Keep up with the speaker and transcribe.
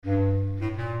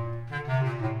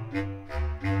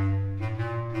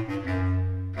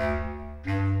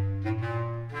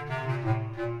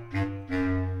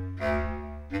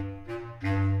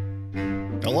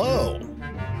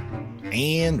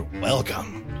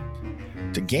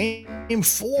to Game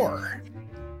 4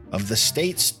 of the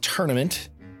States Tournament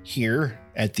here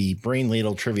at the Brain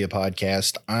Ladle Trivia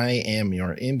Podcast. I am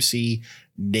your MC,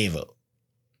 Davo.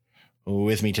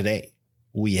 With me today,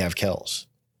 we have Kels.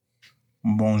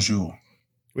 Bonjour.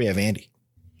 We have Andy.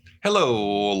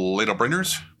 Hello, Ladle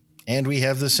Bringers. And we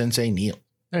have the Sensei, Neil.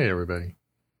 Hey, everybody.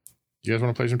 You guys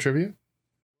want to play some trivia?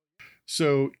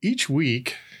 So each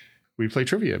week we play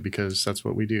trivia because that's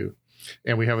what we do.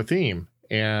 And we have a theme.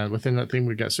 And within that theme,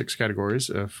 we've got 6 categories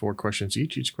of 4 questions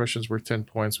each. Each question is worth 10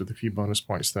 points with a few bonus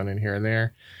points thrown in here and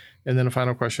there. And then a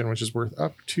final question, which is worth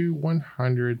up to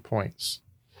 100 points.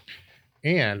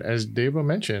 And as Davo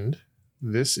mentioned,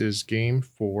 this is Game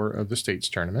 4 of the States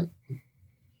Tournament.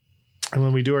 And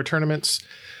when we do our tournaments,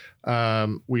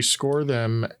 we score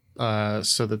them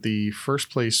so that the first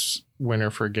place winner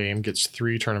for a game gets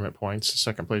 3 tournament points,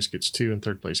 second place gets 2, and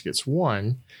third place gets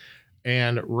 1.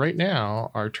 And right now,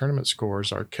 our tournament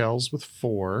scores are Kels with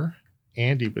 4,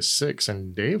 Andy with 6,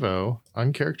 and Davo,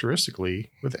 uncharacteristically,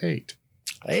 with 8.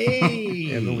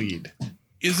 Hey! In the lead.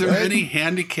 Is there any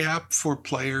handicap for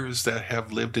players that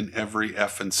have lived in every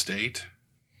effing state?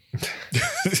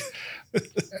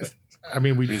 I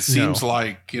mean, it seems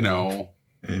like, you know.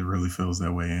 It really feels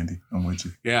that way, Andy. I'm with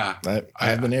you. Yeah.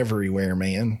 I've been everywhere,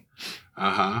 man.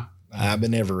 Uh-huh. I've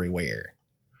been everywhere.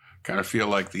 Kind of feel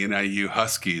like the NIU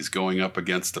Huskies going up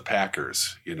against the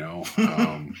Packers, you know.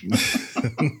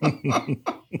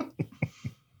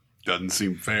 Doesn't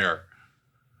seem fair.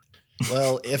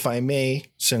 Well, if I may,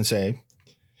 Sensei,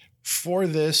 for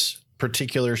this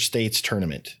particular state's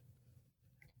tournament,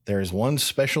 there is one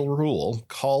special rule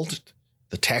called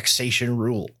the taxation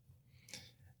rule.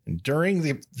 And during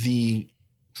the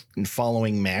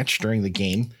following match, during the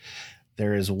game,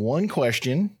 there is one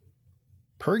question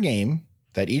per game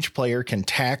that each player can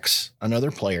tax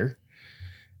another player,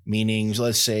 meaning,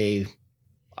 let's say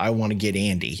I want to get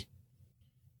Andy.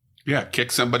 Yeah,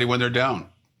 kick somebody when they're down.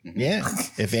 Yeah.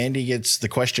 If Andy gets the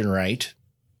question right,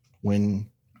 when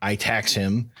I tax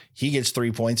him, he gets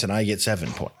 3 points and I get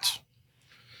 7 points.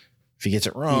 If he gets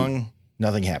it wrong,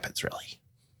 nothing happens really.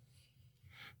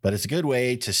 But it's a good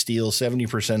way to steal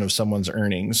 70% of someone's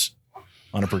earnings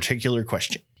on a particular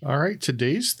question. All right.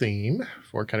 Today's theme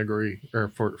for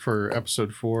for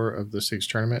episode 4 of the States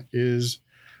Tournament is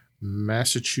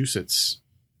Massachusetts.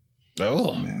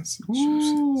 Oh, Massachusetts.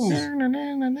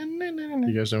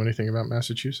 You guys know anything about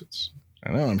Massachusetts?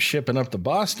 I know. I'm shipping up to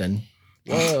Boston.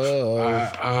 Whoa.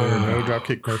 There are no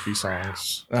Dropkick Murphy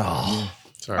songs. Oh,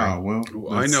 Sorry. Well,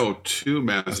 I know 2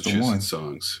 Massachusetts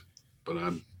songs, but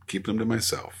I'm keeping them to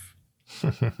myself.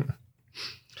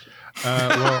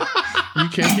 Well, you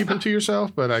can keep them to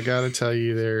yourself, but I got to tell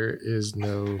you, there is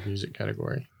no music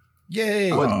category.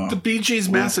 yay. What, the Bee Gees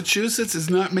Massachusetts is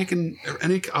not making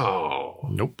any... Oh.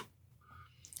 Nope.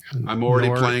 I'm already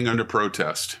playing under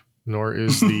protest. Nor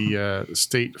is the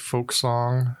state folk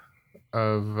song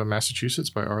of Massachusetts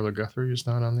by Arlo Guthrie is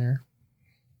not on there.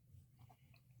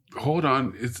 Hold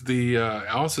on. It's the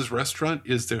Alice's Restaurant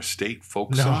is their state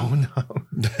folk song? No.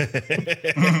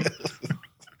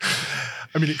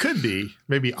 I mean, it could be.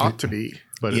 Maybe ought to be,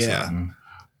 but it's Yeah. not.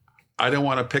 I don't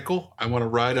want a pickle. I want to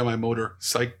ride on my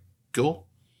motorcycle.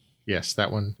 Yes,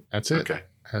 that one. That's it. Okay.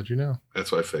 How'd you know?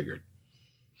 That's what I figured.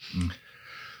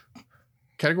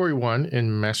 Category 1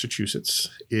 in Massachusetts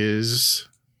is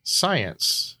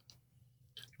science.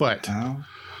 But How?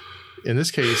 in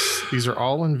this case, these are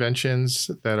all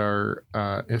inventions that are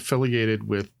affiliated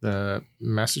with the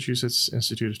Massachusetts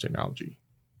Institute of Technology.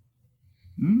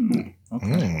 Okay.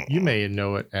 Mm. You may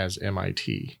know it as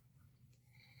MIT.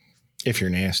 If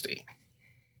you're nasty.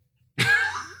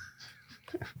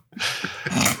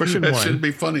 Question That 1. shouldn't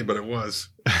be funny, but it was.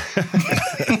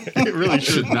 It really It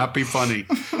should not be funny.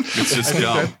 It's I just think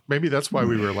dumb. maybe that's why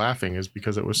we were laughing, is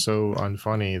because it was so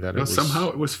unfunny that it No, was somehow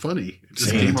it was funny. It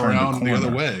just Yeah, came Turned around the other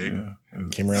corner. way. Yeah.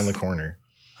 Came around the corner.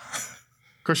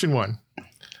 Question 1.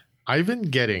 Ivan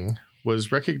Getting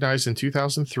was recognized in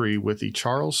 2003 with the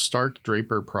Charles Stark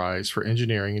Draper Prize for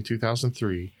Engineering in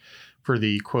 2003 for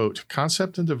the, quote,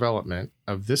 concept and development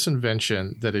of this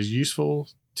invention that is useful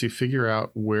to figure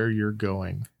out where you're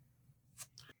going.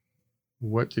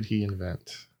 What did he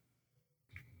invent?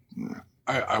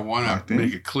 I want Locked to in.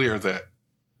 make it clear that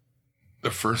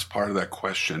the first part of that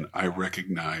question, I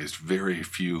recognized very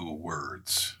few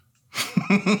words.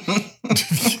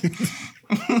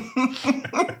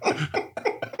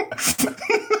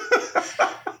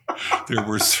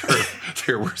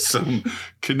 There were some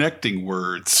connecting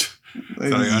words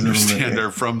that I understand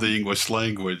are from the English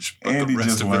language, but Andy the rest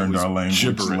just of it learned was our language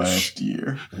gibberish. last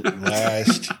year.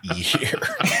 Last year.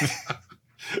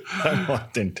 I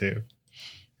walked into.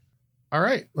 All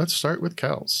right, let's start with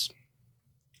Kels.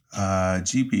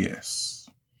 GPS.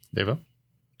 Devo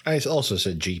I also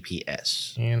said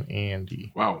GPS. and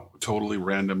Andy. Wow, totally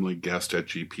randomly guessed at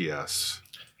GPS.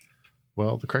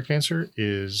 Well, the correct answer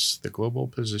is the Global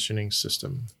Positioning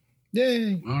System.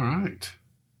 Yay. All right.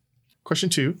 Question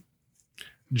 2.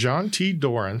 John T.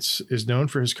 Dorrance is known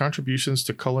for his contributions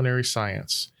to culinary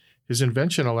science. His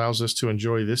invention allows us to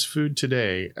enjoy this food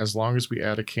today as long as we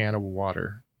add a can of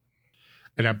water.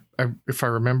 And if I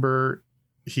remember,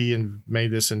 he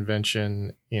made this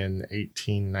invention in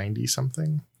 1890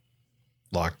 something,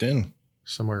 Locked in.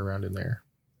 somewhere around in there.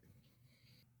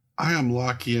 I am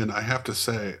locked in. I have to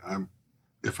say,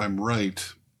 if I'm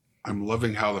right, I'm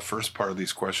loving how the first part of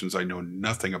these questions I know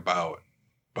nothing about.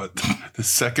 But the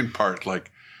second part,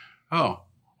 like, oh,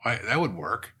 that would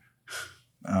work.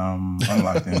 I'm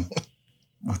locked in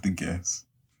with the guess.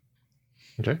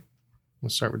 Okay.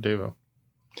 Let's start with Devo.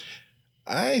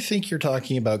 I think you're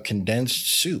talking about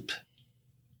condensed soup.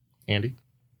 Andy?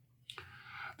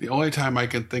 The only time I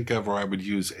can think of where I would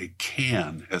use a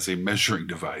can as a measuring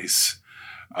device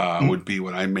would be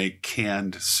when I make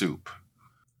canned soup.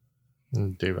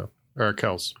 And Devo. Or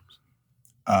Kels.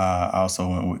 I also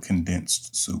went with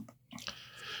condensed soup.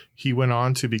 He went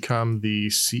on to become the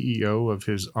CEO of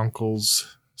his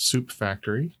uncle's soup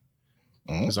factory.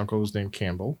 Oh. His uncle was named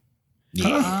Campbell.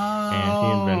 Yeah. And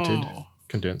he invented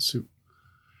condensed soup.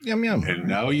 Yum, yum. And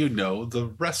now you know the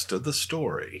rest of the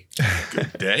story.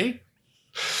 Good day.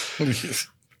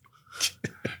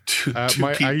 Two I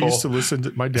people. used to listen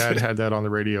to, my dad had that on the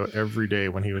radio every day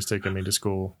when he was taking me to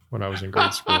school when I was in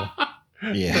grade school.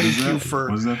 Yeah. Thank you for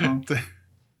What is that from?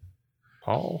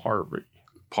 Paul Harvey.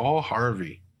 Paul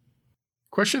Harvey.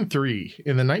 Question 3.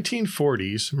 In the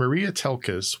 1940s, Maria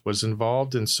Telkes was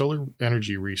involved in solar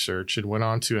energy research and went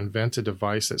on to invent a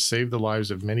device that saved the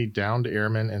lives of many downed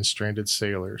airmen and stranded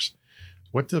sailors.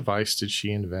 What device did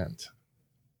she invent?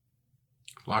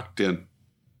 Locked in.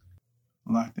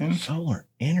 Locked in. Solar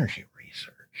energy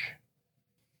research.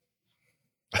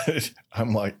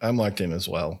 I'm locked in as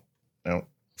well. I don't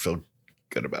feel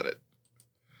good about it.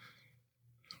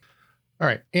 All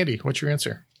right, Andy, what's your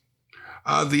answer?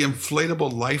 The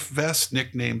inflatable life vest,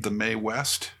 nicknamed the Mae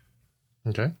West.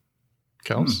 Okay.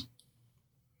 Kels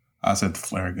I said the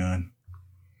flare gun.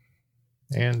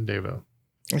 and Devo.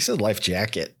 I said life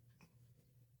jacket.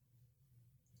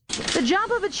 The job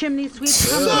of a chimney sweep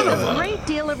comes with a great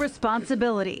deal of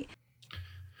responsibility.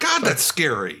 God, that's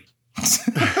scary.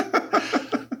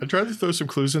 I tried to throw some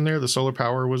clues in there. The solar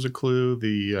power was a clue.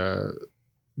 The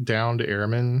downed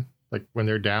airmen, like when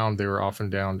they're downed, they were often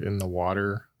downed in the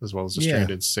water, as well as the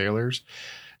stranded sailors.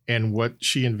 And what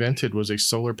she invented was a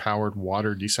solar powered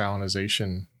water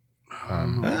desalinization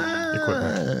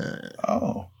equipment.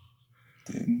 Oh.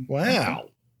 Didn't. Wow.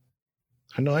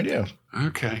 I had no idea.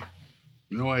 Okay.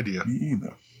 No idea. Me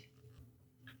either.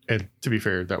 And to be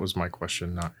fair, that was my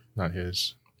question, not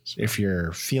his. So, If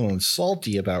you're feeling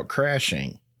salty about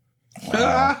crashing,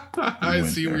 Wow. I went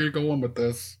see where there. you're going with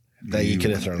this. that you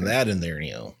could have went thrown there. that in there,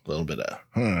 a little bit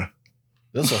of,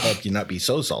 This will help you not be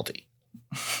so salty.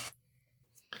 all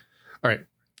right.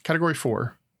 Category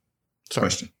 4. Sorry.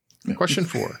 Question. Yeah. Question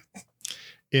 4.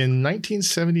 In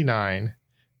 1979,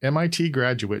 MIT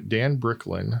graduate Dan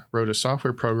Bricklin wrote a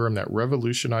software program that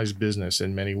revolutionized business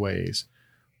in many ways.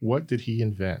 What did he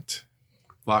invent?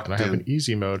 Locked And I have in. an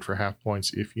easy mode for half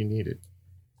points if you need it.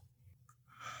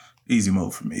 Easy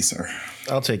mode for me, sir.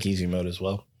 I'll take easy mode as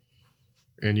well.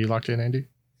 And you locked in, Andy?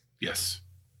 Yes.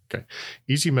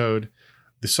 Easy mode.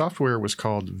 The software was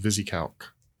called VisiCalc.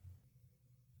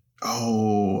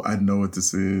 Oh, I know what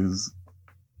this is.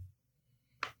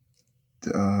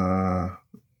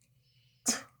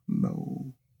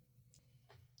 No.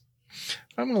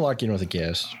 I'm going to lock in with a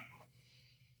guess.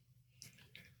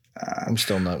 I'm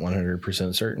still not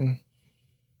 100% certain.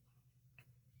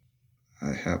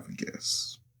 I have a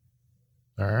guess.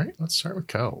 All right, let's start with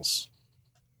Kels.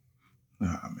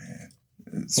 Oh, man.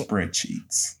 It's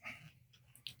spreadsheets.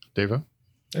 Devo?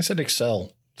 I said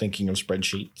Excel, thinking of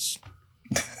spreadsheets.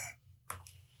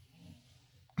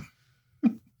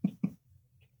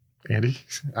 Andy?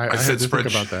 I I had said to think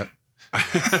spreadsheet. about that.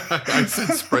 I said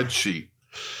spreadsheet.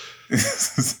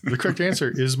 The correct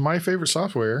answer is my favorite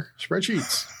software,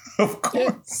 spreadsheets. Of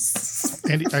course.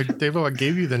 Andy, Devo, I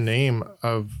gave you the name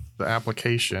of the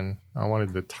application. I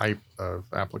wanted the type of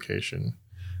application,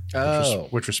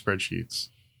 which was spreadsheets.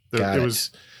 Got it.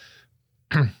 was,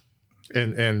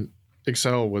 and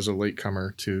Excel was a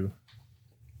latecomer to,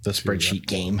 The spreadsheet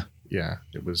game. yeah,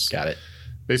 it was Got it.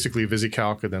 basically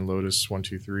VisiCalc and then Lotus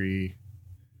 123,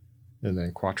 and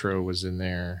then Quattro was in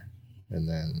there, and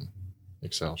then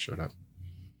Excel showed up.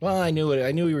 Well, I knew it.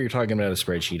 I knew we were talking about a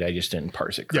spreadsheet. I just didn't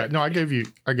parse it Yeah, correctly. no, I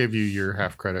gave you your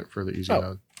half credit for the easy Oh.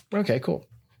 mode. Okay, cool.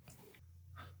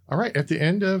 All right, at the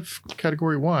end of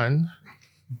category 1,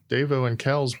 Davo and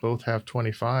Kells both have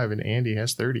 25 and Andy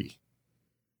has 30.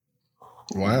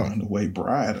 Wow. On the way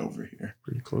bride over here.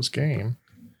 Pretty close game.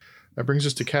 That brings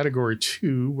us to category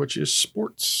 2, which is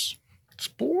sports.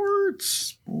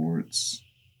 Sports.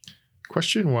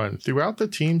 Question 1. Throughout the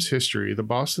team's history, the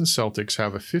Boston Celtics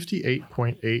have a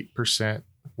 58.8%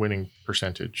 winning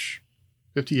percentage.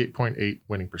 58.8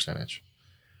 winning percentage.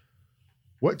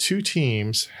 What two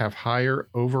teams have higher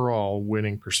overall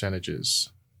winning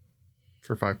percentages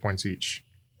for 5 points each?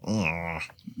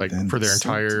 Like Then for their the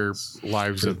entire Celtics.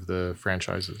 lives of the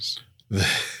franchises. Got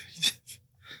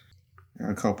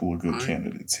a couple of good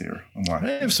candidates here. I'm I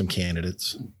like, have some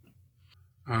candidates.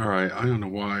 All right. I don't know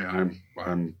why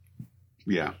I'm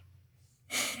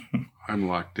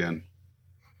locked in.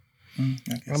 I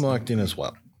guess I'm locked in as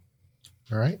well.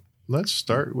 All right. Let's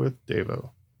start with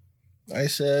Davo. I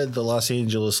said the Los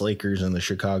Angeles Lakers and the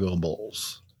Chicago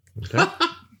Bulls. Okay.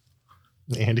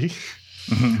 Andy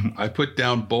I put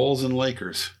down Bulls and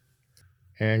Lakers.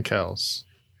 and Kells.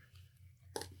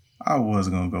 I was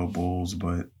gonna go Bulls,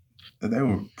 but they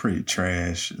were pretty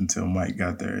trash until Mike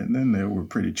got there, and then they were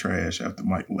pretty trash after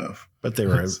Mike left. But they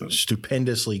were So-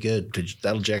 stupendously good.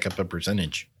 That'll jack up the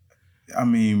percentage. I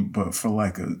mean, but for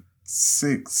like a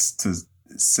 6 to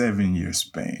 7 year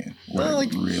span, Well,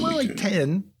 like, really good.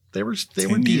 10. They were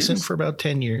 10 decent years? for about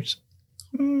 10 years.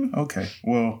 Okay,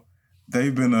 well,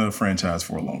 they've been a franchise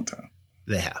for a long time.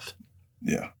 They have.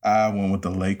 Yeah, I went with the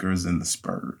Lakers and the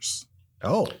Spurs.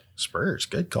 Oh, Spurs.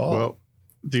 Good call. Well,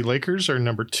 the Lakers are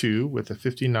number 2 with a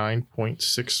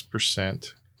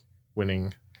 59.6%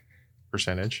 winning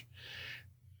percentage.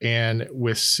 And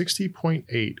with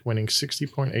 60.8, winning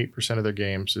 60.8% of their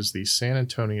games, is the San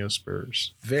Antonio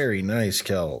Spurs. Very nice,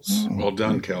 Kells. Well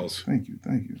done, Thank you. Kels. Thank you.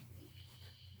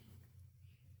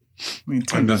 I mean,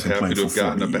 Tim I'm just doesn't happy play to have for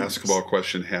gotten a 40 years. basketball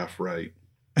question half right.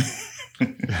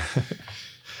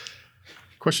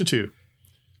 Question 2.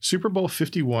 Super Bowl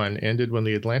 51 ended when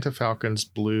the Atlanta Falcons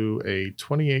blew a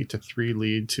 28-3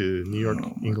 lead to New York,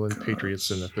 Oh my England gosh.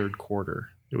 Patriots in the third quarter.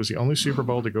 It was the only Super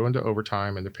Bowl to go into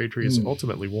overtime, and the Patriots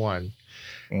ultimately won.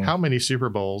 Mm. How many Super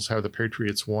Bowls have the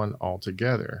Patriots won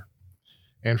altogether?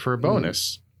 And for a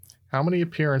bonus, how many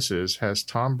appearances has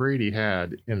Tom Brady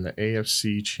had in the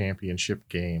AFC Championship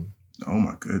game? Oh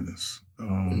my goodness.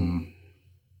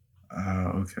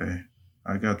 Okay.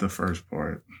 I got the first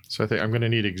part. So I think I'm going to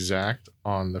need exact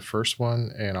on the first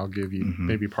one, and I'll give you Mhm.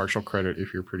 maybe partial credit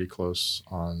if you're pretty close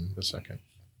on the second.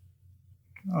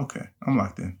 Okay. I'm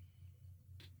locked in.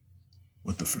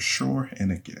 With the for sure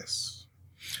and a guess.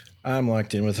 I'm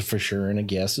locked in with a for sure and a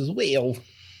guess as well.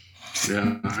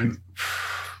 Yeah, I'm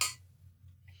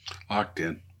locked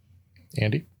in.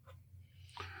 Andy?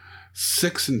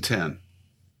 6 and 10.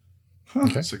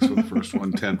 Okay. 6 for the first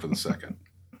one, 10 for the second.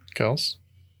 Kels?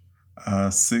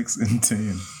 6 and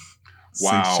 10.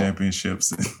 Wow. 6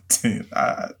 championships and 10.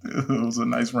 It was a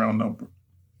nice round number.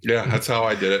 Yeah, that's how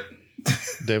I did it.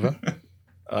 Deva?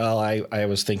 Well, I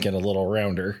was thinking a little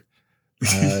rounder.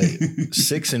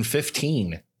 6 and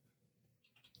 15.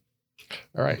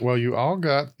 All right. Well, you all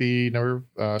got the number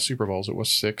of Super Bowls. It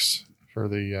was 6 for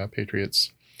the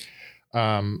Patriots.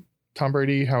 Tom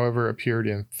Brady, however, appeared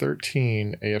in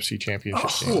 13 AFC Championship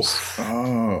games.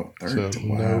 Oh, So 30.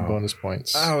 no Wow. bonus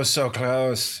points. Oh, so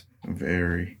close.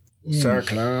 Very. So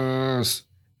close.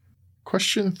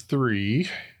 Question 3.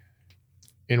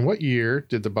 In what year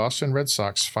did the Boston Red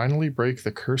Sox finally break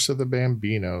the curse of the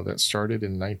Bambino that started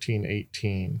in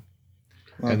 1918?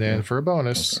 And then for a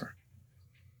bonus, Okay.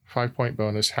 5-point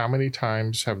bonus, how many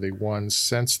times have they won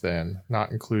since then,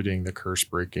 not including the curse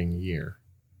breaking year?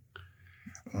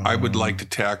 I would like to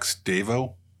tax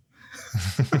Davo.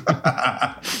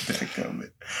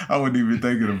 Dadgummit. I wasn't even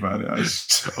thinking about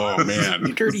it. Oh, man.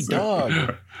 You dirty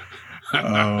dog.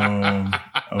 Okay.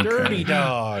 Dirty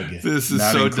dog. This is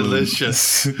Not so including-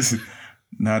 delicious.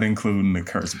 Not including the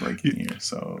curse breaking year.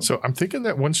 So, So I'm thinking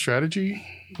that one strategy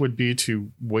would be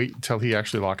to wait until he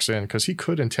actually locks in, because he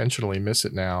could intentionally miss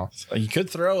it now. You could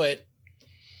throw it.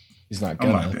 He's not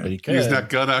I'm gonna, not but he could. He's not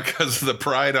gonna because of the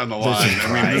pride on the This line. is I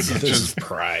pride. mean, this is This is just,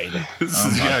 pride.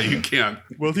 yeah, you can't.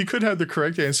 Well, he could have the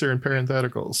correct answer in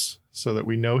parentheticals so that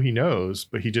we know he knows,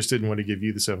 but he just didn't want to give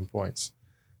you the 7 points.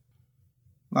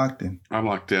 locked in. I'm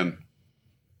locked in.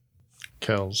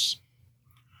 Kells.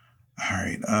 All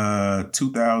right.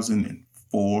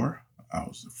 2004, I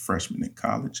was a freshman in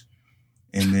college.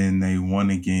 And then they won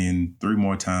again 3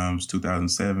 more times,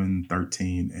 2007,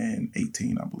 13, and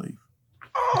 18, I believe.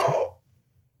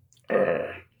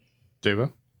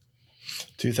 Deva.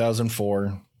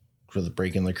 2004 for the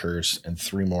Breaking the Curse, and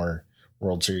 3 more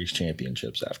World Series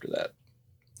championships after that.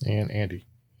 And Andy.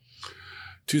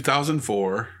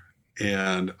 2004,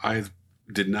 and I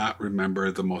did not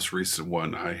remember the most recent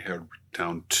one. I had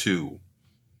down 2.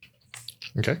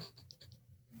 Okay.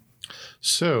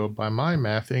 So by my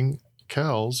mathing,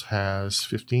 Kells has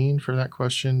 15 for that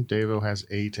question. Davo has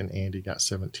 8, and Andy got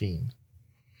 17.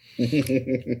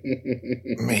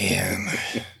 Man.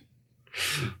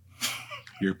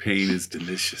 Your pain is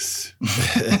delicious.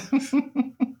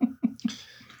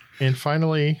 And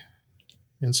finally,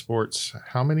 in sports,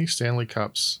 how many Stanley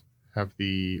Cups have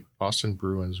the Boston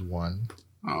Bruins won?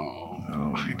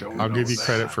 Oh, I don't I'll know give you that.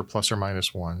 credit for plus or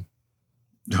minus 1.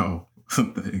 No,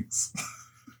 thanks.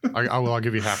 I'll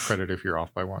give you half credit if you're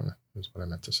off by 1, is what I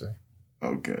meant to say.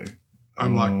 Okay.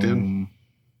 I'm locked in.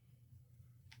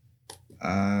 I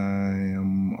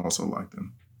am also locked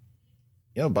in.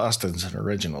 You know, Boston's an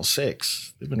original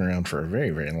 6. They've been around for a very,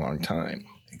 very long time.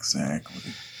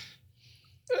 Exactly.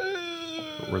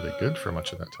 But were they good for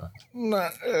much of that time?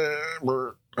 Not,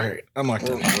 all right, I'm locked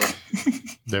in.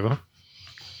 Davo?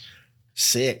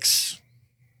 6.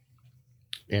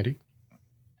 Andy?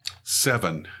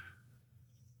 7.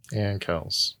 And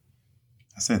Kells.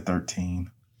 I said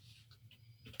 13.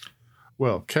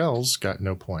 Well, Kells got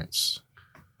no points.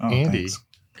 Oh, Andy thanks.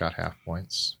 got half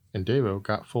points. And Davo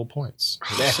got full points.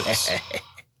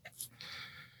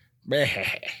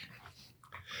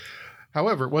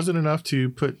 However, it wasn't enough to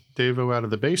put Davo out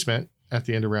of the basement at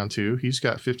the end of round 2. He's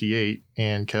got 58,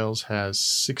 and Kells has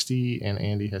 60, and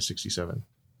Andy has 67.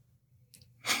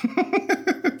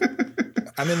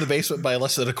 I'm in the basement by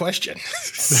less than a question.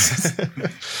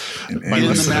 And By In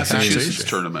less the than Massachusetts taxation.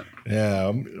 tournament.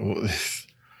 Yeah.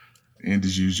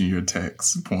 Andy's using your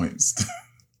tax points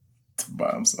to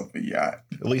buy himself a yacht.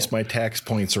 At least my tax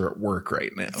points are at work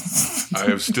right now. I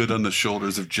have stood on the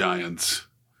shoulders of giants.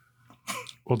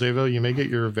 Well, Davo, you may get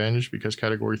your revenge because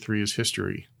category 3 is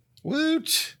history.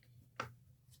 Woot.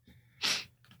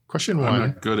 Question I'm 1.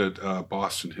 not good at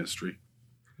Boston history.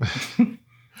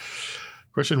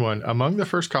 Question 1. Among the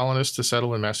first colonists to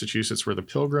settle in Massachusetts were the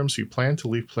Pilgrims who planned to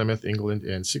leave Plymouth, England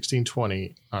in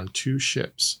 1620 on 2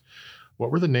 ships.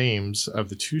 What were the names of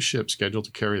the 2 ships scheduled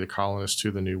to carry the colonists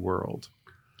to the New World?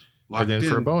 Locked And then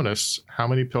for a in. bonus, how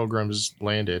many Pilgrims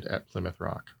landed at Plymouth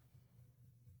Rock?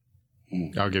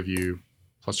 I'll give you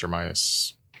plus or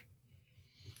minus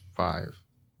 5.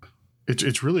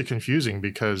 It's really confusing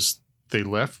because they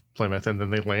left Plymouth and then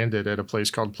they landed at a place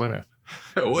called Plymouth.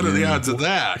 What are the odds of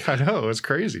that? I know, it's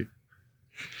crazy.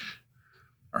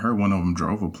 I heard one of them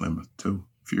drove a Plymouth too.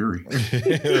 Fury.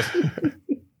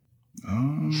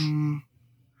 I'm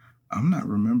not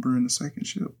remembering the second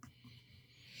ship.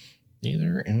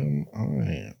 Neither am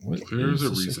I. What There's is a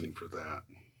the reason for that.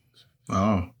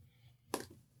 Oh,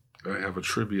 I have a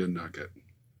trivia nugget.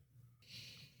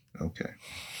 okay.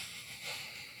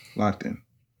 Locked in.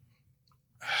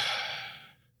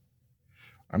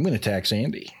 I'm going to tax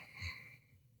Andy.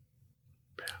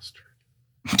 Bastard.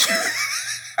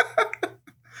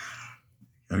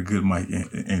 Got a good mic.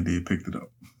 Andy picked it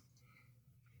up.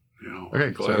 You know, Okay,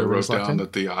 I'm glad so I wrote everybody's locked down in?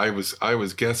 that I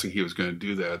was guessing he was going to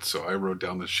do that, so I wrote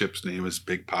down the ship's name as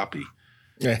Big Poppy.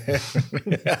 Okay.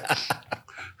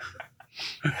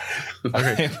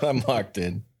 I'm locked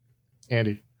in.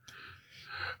 Andy.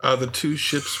 The 2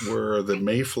 ships were the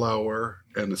Mayflower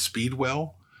and the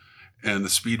Speedwell. And the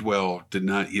Speedwell did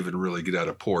not even really get out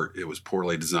of port. It was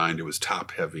poorly designed. It was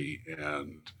top heavy,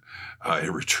 and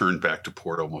it returned back to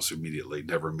port almost immediately.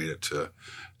 Never made it to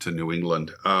New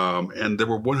England. And there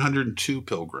were 102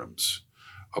 pilgrims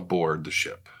aboard the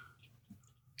ship.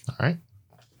 All right.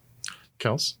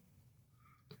 Kels.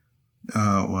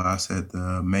 Well, I said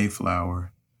the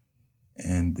Mayflower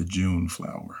and the June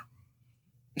flower.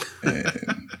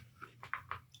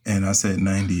 And I said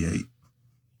 98.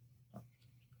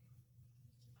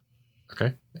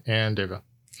 Okay. And Deva.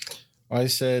 I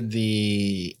said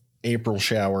the April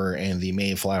shower and the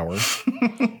Mayflower.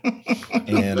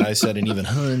 And I said an even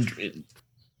 100.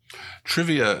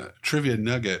 Trivia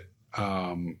nugget.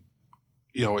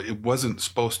 It wasn't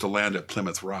supposed to land at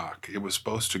Plymouth Rock. It was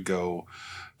supposed to go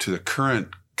to the current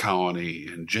colony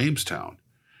in Jamestown.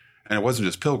 And it wasn't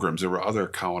just pilgrims. There were other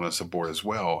colonists aboard as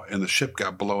well. And the ship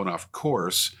got blown off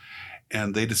course.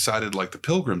 And they decided, like the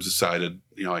pilgrims decided,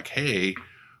 hey,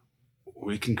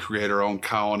 we can create our own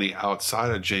colony outside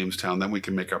of Jamestown. Then we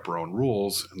can make up our own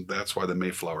rules. And that's why the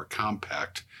Mayflower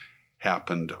Compact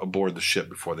happened aboard the ship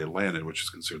before they landed, which is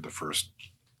considered the first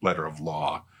letter of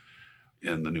law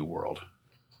in the New World.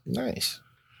 Nice.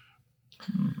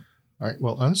 All right.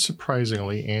 Well,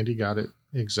 unsurprisingly, Andy got it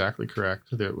exactly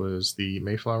correct. That was the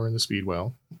Mayflower and the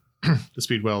Speedwell. The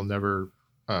Speedwell never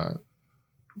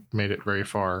made it very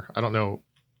far. I don't know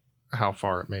how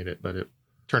far it made it, but it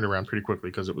turned around pretty quickly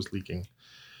because it was leaking.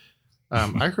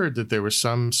 I heard that there was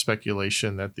some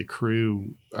speculation that the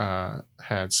crew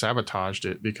had sabotaged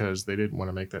it because they didn't want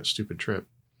to make that stupid trip.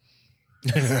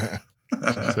 But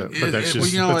that's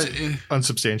just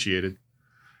unsubstantiated.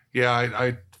 Yeah,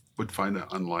 I would find that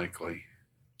unlikely.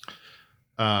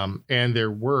 And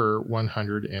there were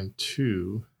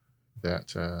 102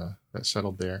 that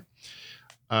settled there.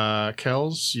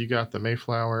 Kells, you got the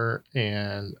Mayflower,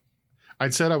 and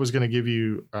I'd said I was going to give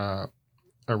you a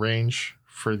range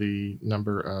for the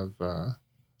number of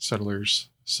settlers,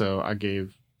 so I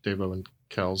gave Devo and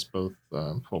Kells both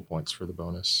full points for the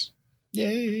bonus.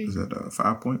 Yay! Is that a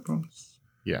 5-point bonus?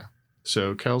 Yeah.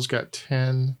 So Kells got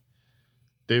 10,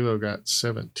 Devo got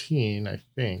 17, I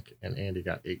think, and Andy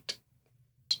got 8.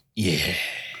 Yeah.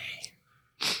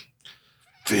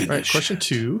 All right, question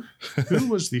 2. Who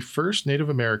was the first Native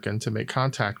American to make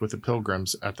contact with the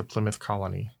Pilgrims at the Plymouth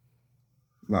colony?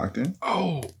 Locked in.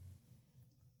 Oh.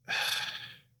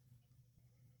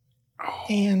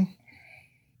 And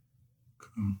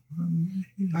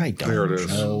I There it don't is.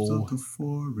 know. Of the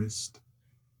forest.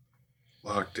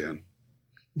 Locked in.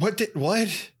 What? We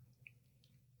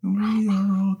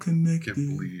are all I connected.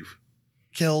 can't believe.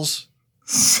 Kills.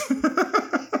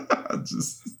 I'm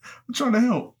trying to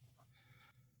help.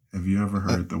 Have you ever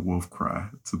heard the wolf cry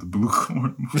to the blue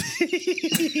corn?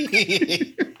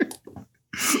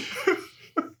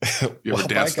 You ever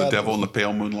danced the devil in the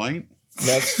pale moonlight?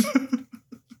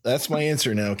 That's my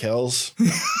answer now, Kells.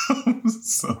 I'm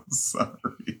so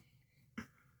sorry.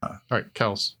 All right,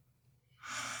 Kells.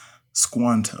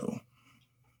 Squanto.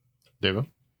 Devo?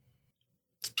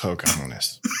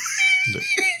 Pocahontas.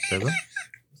 Devo?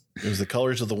 It was the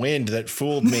colors of the wind that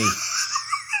fooled me.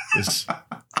 It's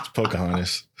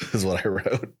Pocahontas is what I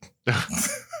wrote.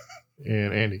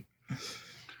 And Andy?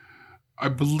 I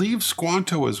believe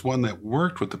Squanto is one that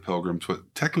worked with the Pilgrims,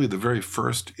 but technically the very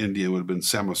first Indian would have been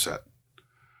Samoset,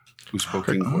 who spoke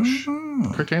English.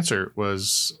 Oh. Correct answer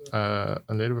was a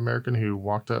Native American who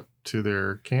walked up to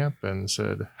their camp and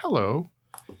said, hello.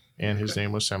 And his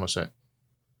name was Samoset.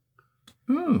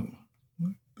 Oh.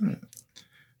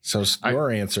 So your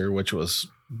answer, which was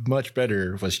much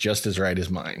better, was just as right as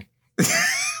mine.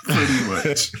 Pretty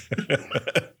much.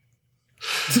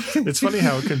 It's funny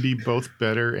how it can be both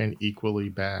better and equally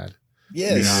bad.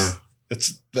 Yes. Yeah.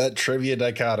 It's that trivia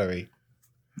dichotomy.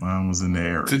 Mine was in the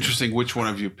area. It's interesting which one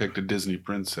of you picked a Disney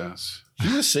princess.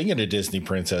 You were singing a Disney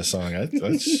princess song. I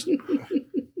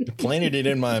planted it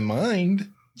in my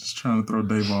mind. Just trying to throw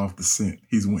Dave off the scent.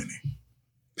 He's winning.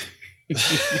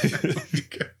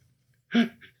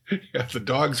 Yeah, the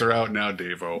dogs are out now,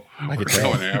 Davo. I We're could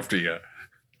tell. going after you.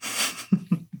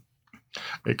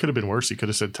 It could have been worse. He could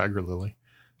have said Tiger Lily.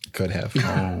 Could have.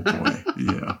 Oh, boy.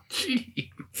 Yeah.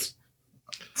 Jeez.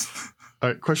 All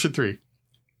right, question 3.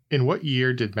 In what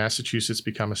year did Massachusetts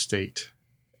become a state?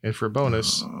 And for a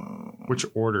bonus, which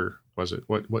order was it?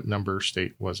 What number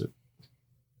state was it?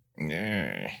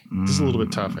 Yeah. This is a little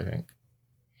bit tough, I think.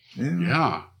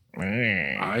 Yeah.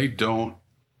 Yeah. I don't.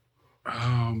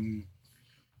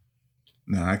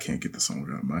 No, I can't get the song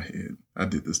out of my head. I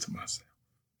did this to myself.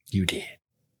 You did.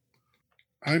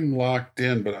 I'm locked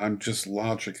in, but I'm just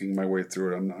logicking my way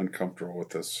through it. I'm not uncomfortable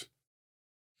with this.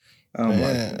 I'm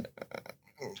like,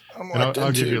 I'm And locked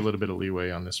I'll give into. you a little bit of leeway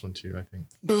on this one, too, I think.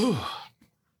 Ooh,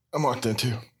 I'm locked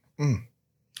into.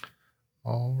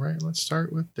 All right, let's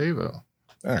start with Devo.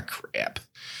 Ah, crap.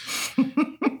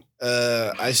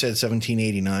 I said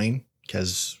 1789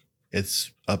 because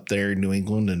it's up there in New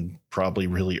England and probably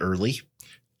really early.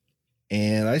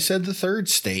 And I said the third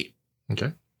state.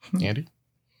 Okay. Andy?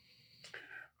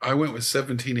 I went with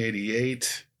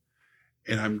 1788,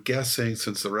 and I'm guessing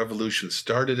since the revolution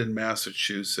started in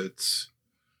Massachusetts,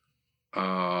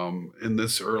 in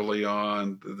this early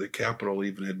on, the capital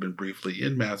even had been briefly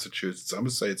in Massachusetts. I'm going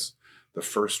to say it's the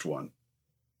first one.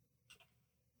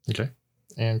 Okay.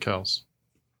 And Kels?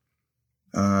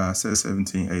 I said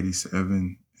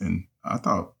 1787, and I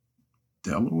thought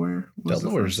Delaware was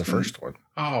Delaware's the state. first one.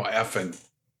 Oh, effing.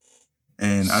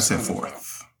 And I said Son of a-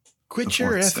 fourth. Quit The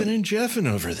your fourth effing state. and jeffing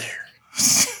over there.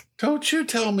 Don't you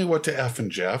tell me what to effing,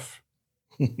 Jeff.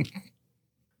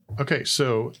 Okay,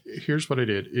 so here's what I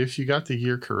did. If you got the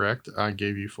year correct, I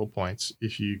gave you full points.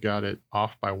 If you got it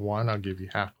off by 1, I'll give you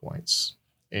half points.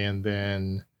 And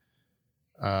then,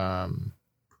 well,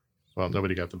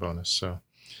 nobody got the bonus. So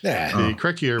the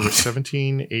correct year was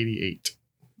 1788.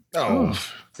 Oh,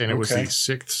 And it was the Okay.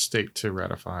 6th state to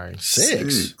ratify.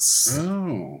 6.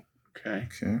 Oh, okay.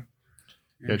 Okay.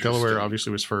 Yeah, Delaware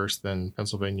obviously was first, then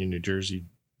Pennsylvania, New Jersey,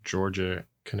 Georgia,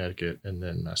 Connecticut, and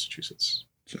then Massachusetts.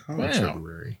 Oh,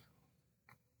 February.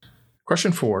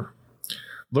 Question 4.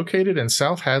 Located in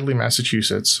South Hadley,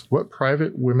 Massachusetts, what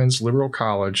private women's liberal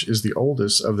college is the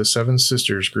oldest of the Seven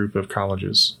Sisters group of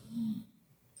colleges?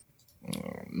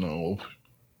 Oh, no.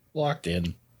 Locked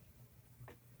in.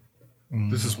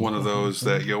 This is one of those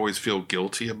that you always feel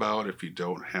guilty about if you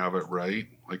don't have it right,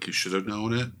 like you should have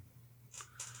known it.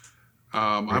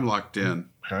 I'm locked in.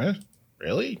 Huh?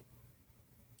 Really?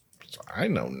 I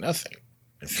know nothing.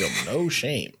 I feel no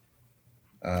shame.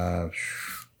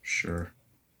 Sure.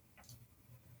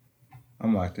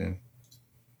 I'm locked in.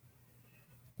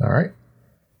 All right.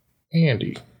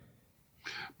 Andy.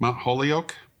 Mount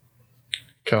Holyoke?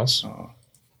 Kels. Oh,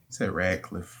 it's at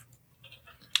Radcliffe.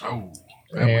 Oh.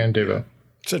 And Devo.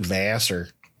 It's Vassar.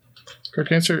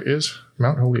 Correct answer is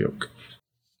Mount Holyoke.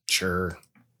 Sure.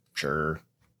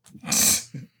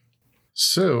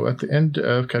 So at the end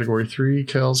of category 3,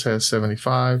 Kels has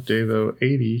 75, Devo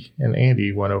 80, and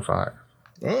Andy 105.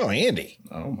 Oh, Andy.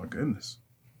 Oh my goodness.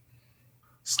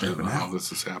 I don't Stepping know how out.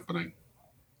 this is happening.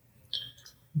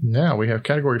 Now we have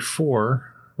category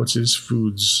 4, which is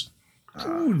foods.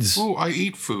 Foods. Oh, I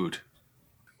eat food.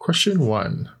 Question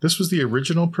 1. This was the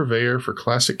original purveyor for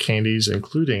classic candies,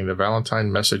 including the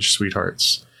Valentine Message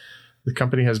Sweethearts. The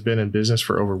company has been in business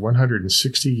for over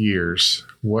 160 years.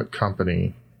 What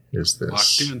company is this?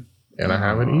 Locked in. And I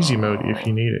have an easy mode if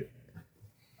you need it.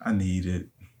 I need it.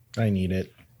 I need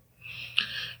it.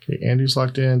 Okay, Andy's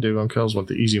locked in. Dave and Kels want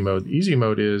the easy mode. The easy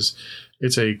mode is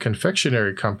it's a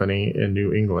confectionery company in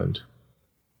New England.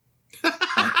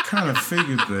 I kind of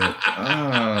figured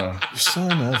that.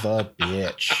 Son of a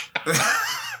bitch.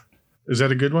 Is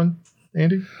that a good one,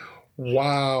 Andy?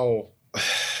 Wow.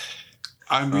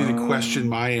 I'm beginning to question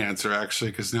my answer,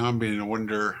 actually, because now I'm beginning to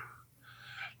wonder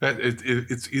that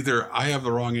it's either I have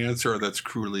the wrong answer or that's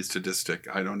cruelly sadistic.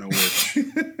 I don't know which.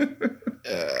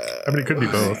 I mean, it could be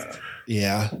both.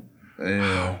 Yeah.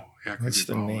 Yeah. Yeah, it could What's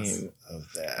be the both. name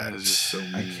of That that? is just so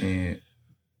mean. I can't.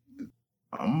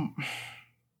 I'm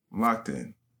locked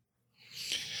in.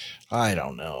 I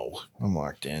don't know. I'm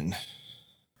locked in.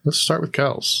 Let's start with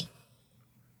Kels.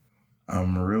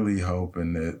 I'm really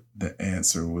hoping that the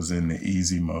answer was in the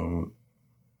easy mode,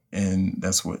 and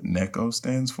that's what NECO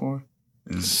stands for.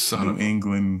 Is Son New of a-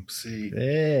 England See,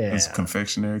 Yeah. as a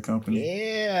confectionery company?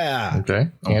 Yeah. Okay,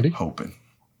 I'm Andy. hoping.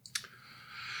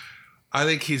 I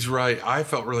think he's right. I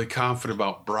felt really confident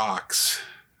about Brock's,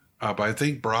 but I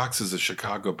think Brock's is a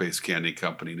Chicago-based candy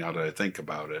company now that I think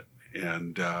about it.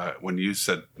 And when you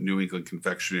said New England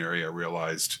confectionery, I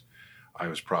realized I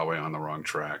was probably on the wrong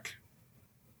track.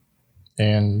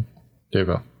 And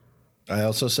Devo. I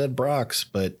also said Brock's,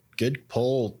 but good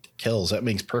pull, Kills. That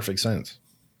makes perfect sense.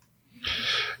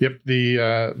 Yep,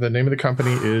 the name of the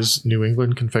company is New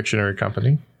England Confectionery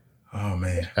Company, Oh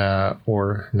man.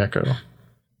 or NECO.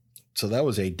 So that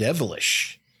was a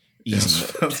devilish easy. I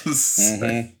was about to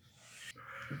say.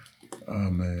 Oh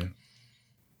man.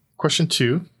 Question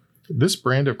 2. This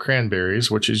brand of cranberries,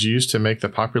 which is used to make the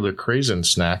popular Craisin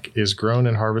snack, is grown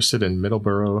and harvested in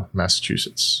Middleborough,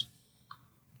 Massachusetts.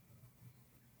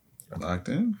 Locked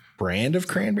in? Brand of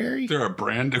cranberry? There are a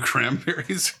brand of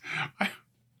cranberries.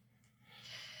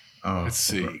 Oh, Let's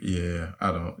see. Yeah,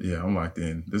 I don't. Yeah, I'm locked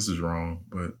in. This is wrong,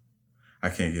 but I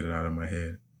can't get it out of my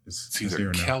head. It's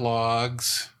either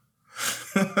Kellogg's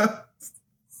or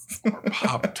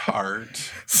Pop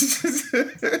Tart.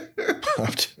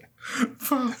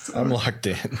 I'm locked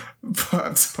in.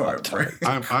 Pop-Tart. Right?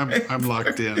 I'm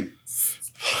locked in.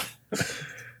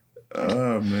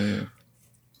 Oh man.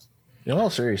 In all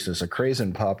seriousness, a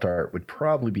Craisin Pop-Tart would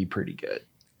probably be pretty good.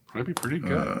 That'd be pretty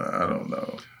good. I don't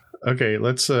know. Okay,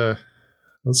 let's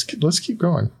keep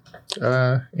going.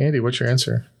 Andy, what's your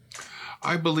answer?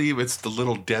 I believe it's the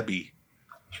Little Debbie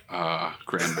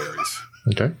cranberries.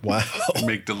 Okay. Wow. They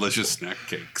make delicious snack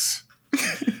cakes.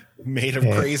 Made of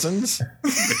craisins?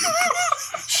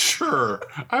 Sure.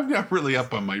 I'm not really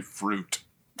up on my fruit.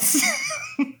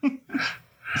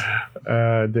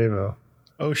 Devo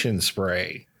Ocean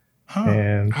Spray. Huh.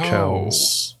 and Oh.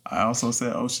 Kels. I also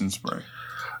said Ocean Spray.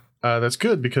 That's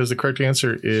good because the correct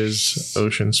answer is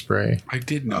Ocean Spray. I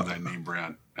did know that name,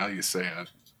 Brad. Now you say it.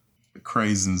 The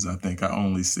Craisins, I think I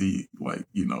only see on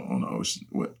the ocean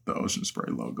with the Ocean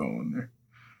Spray logo on there.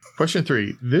 Question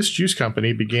 3. This juice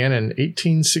company began in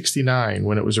 1869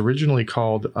 when it was originally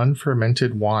called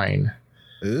Unfermented Wine.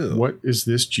 Ooh. What is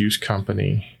this juice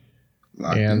company?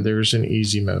 Locked And in. there's an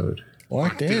easy mode.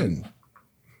 Locked in.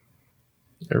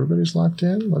 Everybody's locked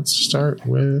in. Let's start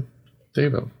with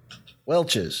Devo.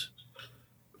 Welch's.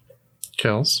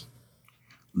 Kels.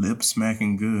 Lip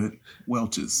smacking good.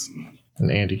 Welch's.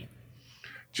 And Andy.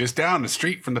 Just down the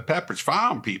street from the Pepperidge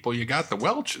Farm people, you got the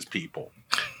Welch's people.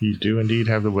 You do indeed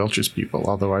have the Welch's people,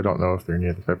 although I don't know if they're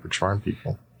near the Pepperidge Farm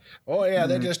people. Oh, yeah,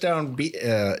 they're just down Beef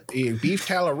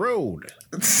Tallow Road.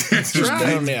 That's Just right.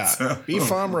 down there. Beef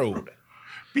Farm Road.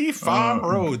 Beef Farm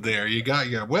Road there. You got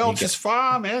your Welch's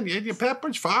Farm and your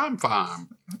Pepperidge Farm.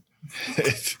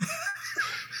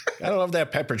 I love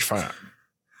that Pepperidge Farm.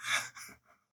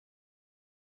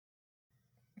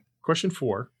 Question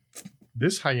 4.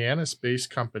 This Hyannis-based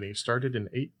company started in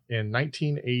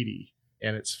 1980,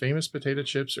 and its famous potato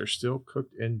chips are still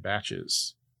cooked in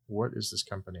batches. What is this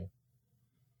company?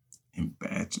 In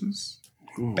batches?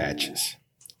 Ooh. Batches.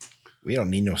 We don't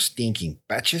need no stinking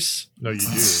batches. No, you do.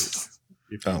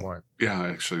 If you want. Yeah,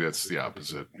 actually, that's the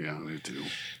opposite. Yeah, they do.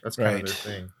 That's kind Right. of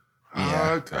their thing.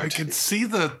 Yeah, I can see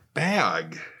the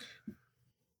bag.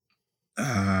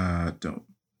 I don't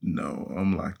know.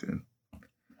 I'm locked in.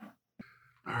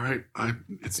 All right,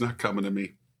 it's not coming to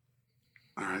me.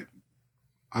 All right,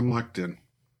 I'm locked in.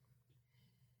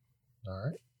 All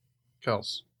right.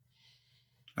 Kels.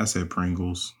 I said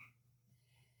Pringles.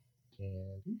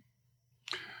 Andy.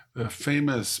 The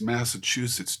famous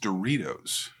Massachusetts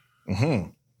Doritos. Mm-hmm.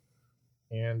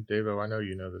 And Davo, I know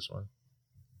you know this one.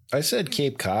 I said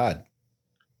Cape Cod.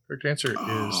 Correct answer is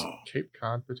Oh. Cape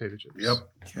Cod potato chips.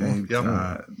 Cape Yep.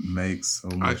 Cod makes so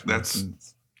much more that's-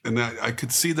 sense. And I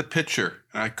could see the picture,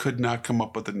 and I could not come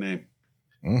up with a name.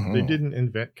 Mm-hmm. They didn't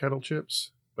invent kettle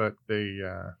chips, but they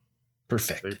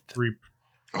Perfect.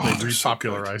 Oh, they're so good.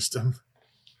 repopularized them.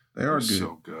 They are They're good.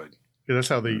 so good. Yeah, that's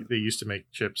how they used to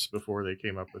make chips before they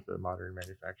came up with the modern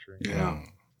manufacturing. Yeah.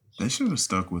 They should have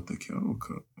stuck with the kettle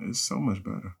cook. It's so much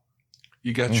better.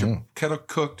 You got your Mhm. kettle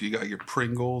cooked, you got your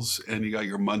Pringles, and you got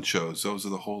your Munchos. Those are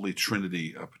the holy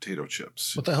trinity of potato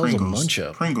chips. What the hell's a Pringles,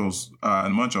 Muncho? Pringles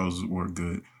and Munchos were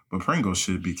good, but Pringles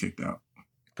should be kicked out.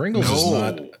 Pringles is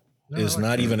not No, I like not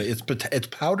that. even it's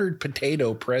powdered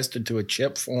potato pressed into a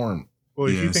chip form. Well,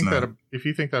 if Yeah, you it's think not- that if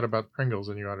you think that about Pringles,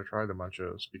 then you ought to try the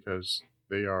Munchos because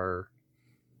they are.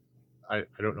 I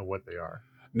don't know what they are.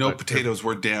 No But- potatoes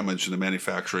were damaged in the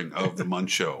manufacturing of the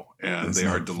Muncho, and That's they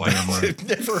are not delightful. damn right. I've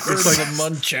never heard of a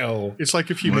Muncho. It's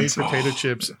like if you made Muncho. potato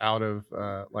chips out of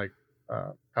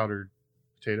powdered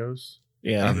potatoes,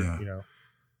 Yeah. powdered,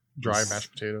 dry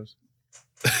mashed potatoes.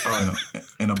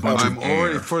 And a bunch I'm of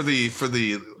already air. for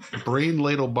the brain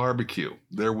ladle barbecue.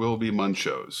 There will be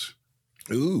Munchos.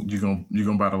 Ooh. You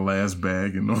gonna buy the last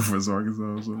bag in Northwest Arkansas?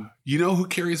 Or something? You know who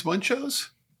carries Munchos?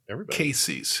 Everybody,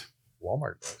 Casey's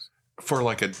Walmart does. for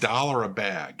like $1 a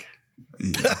bag.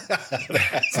 Yeah.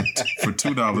 For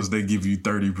 $2, they give you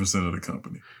 30% of the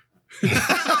company.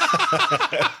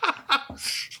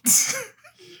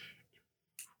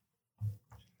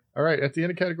 All right, at the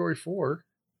end of category 4,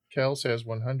 Kels has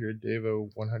 100, Davo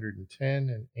 110,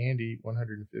 and Andy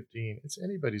 115. It's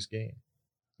anybody's game.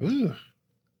 Ooh.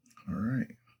 All right.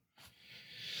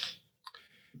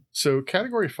 So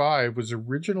category 5 was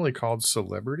originally called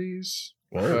celebrities,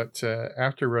 Whoa. but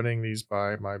after running these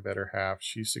by my better half,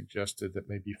 she suggested that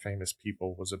maybe famous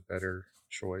people was a better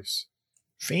choice.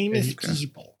 Famous And-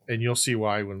 people. And you'll see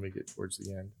why when we get towards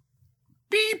the end.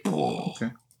 People.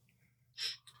 Okay.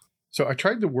 So I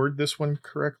tried to word this one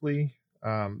correctly.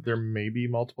 There may be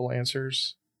multiple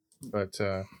answers, but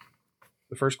the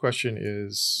first question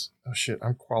is, oh shit,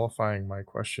 I'm qualifying my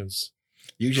questions.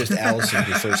 You just Allison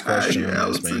your first question Yeah, on this,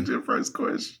 Allison, man. your first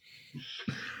question.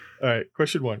 All right,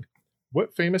 question 1.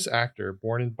 What famous actor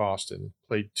born in Boston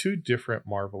played 2 different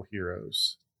Marvel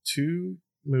heroes? 2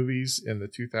 movies in the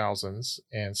 2000s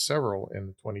and several in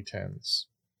the 2010s.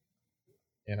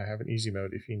 And I have an easy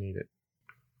mode if you need it.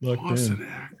 Boston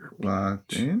actor.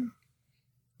 Locked in.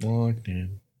 Locked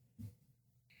in.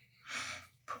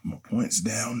 Put my points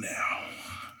down now.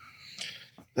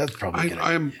 That's probably good.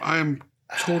 I'm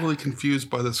totally confused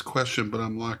by this question, but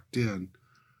I'm locked in.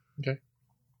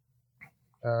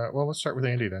 Well, let's start with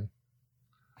Andy then.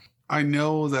 I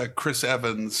know that Chris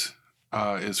Evans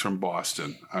is from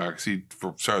Boston.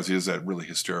 For stars, he has that really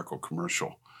hysterical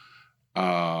commercial.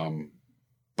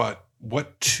 But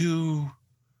what 2?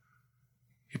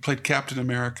 He played Captain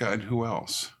America, and who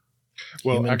else?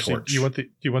 Well, Human actually, Torch. do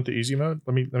you want the easy mode?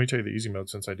 Let me tell you the easy mode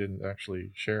since I didn't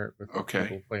actually share it with Okay.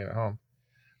 people playing at home.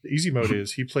 The easy mode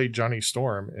is he played Johnny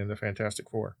Storm in the Fantastic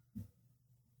Four.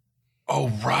 Oh,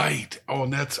 right. Oh,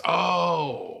 and that's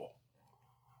oh.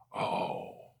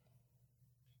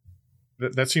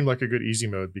 That seemed like a good easy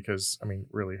mode because I mean,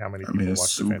 really, how many I people mean, it's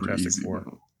watch the super Fantastic easy. Four?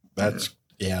 though.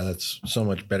 That's so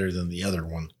much better than the other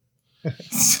one.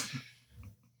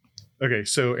 Okay,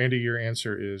 so Andy, your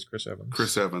answer is Chris Evans.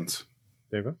 Chris Evans.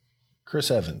 David Chris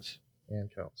Evans. And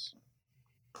Kels.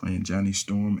 Playing Johnny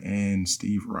Storm and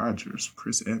Steve Rogers,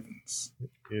 Chris Evans. It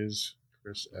is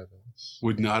Chris Evans.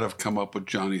 Would not have come up with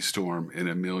Johnny Storm in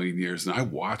a million years. And I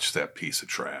watched that piece of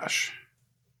trash.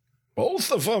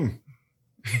 Both of them.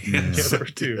 Yeah, there were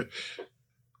two.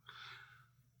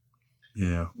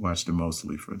 Yeah, watched it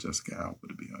mostly for Jessica Alba,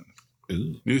 to be honest.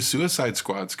 Ooh. New Suicide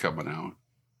Squad's coming out.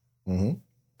 Mm-hmm.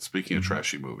 Speaking of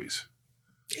trashy movies.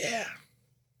 Yeah.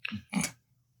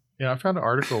 Yeah, I found an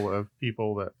article of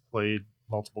people that played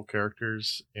multiple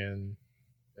characters in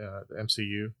the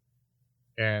MCU,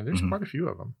 and there's quite a few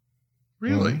of them.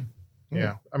 Really? Mm-hmm.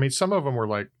 Yeah, I mean, some of them were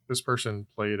like this person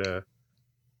played a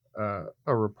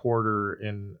reporter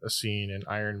in a scene in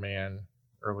Iron Man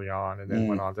early on, and then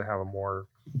went on to have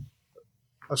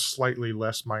a slightly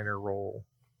less minor role,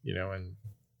 in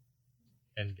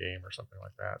Endgame or something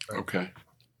like that. But Okay.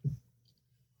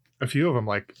 a few of them,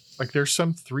 like there's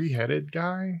some 3-headed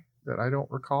guy that I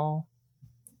don't recall,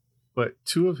 but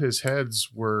two of his heads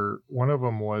were, one of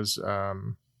them was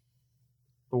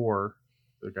Thor,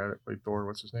 the guy that played Thor.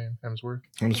 What's his name? Hemsworth.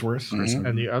 Mhm.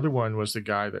 And the other one was the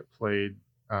guy that played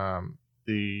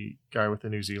the guy with the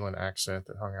New Zealand accent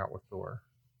that hung out with Thor.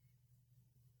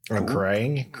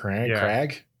 Crag. Yeah.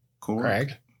 Crag. Cool.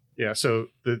 Crag. Yeah. So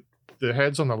the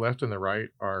heads on the left and the right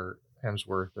are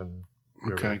Hemsworth and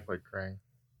whoever Okay. played Krang.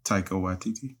 Taika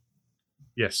Waititi.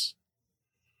 Yes.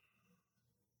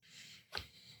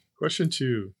 Question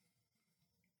 2.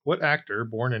 What actor,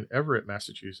 born in Everett,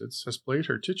 Massachusetts, has played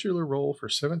her titular role for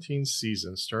 17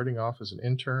 seasons, starting off as an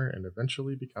intern and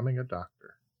eventually becoming a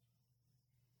doctor?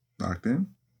 Locked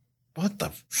in. What the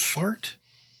fart?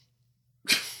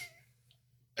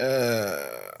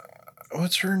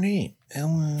 What's her name?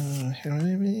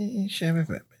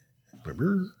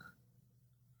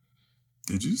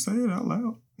 Did you say it out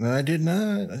loud? No, I did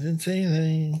not. I didn't say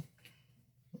anything.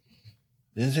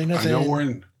 Didn't say I nothing.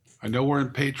 know we're in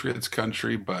Patriots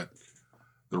country, but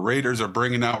the Raiders are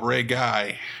bringing out Ray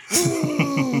Guy.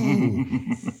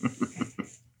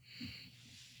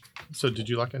 So did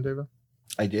you lock in, Dava?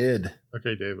 I did.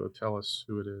 Okay, Dava, tell us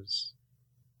who it is.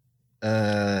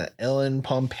 Ellen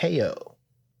Pompeo.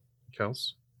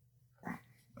 Kels?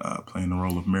 Playing the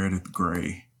role of Meredith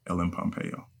Grey, Ellen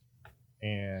Pompeo.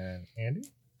 And Andy?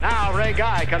 Now Ray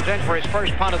Guy comes in for his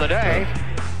first punt of the day.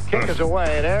 Kick is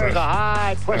away. There's a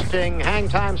high, twisting, hang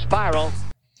time spiral.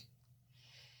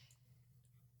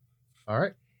 All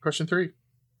right. Question 3.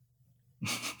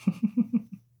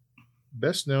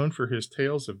 Best known for his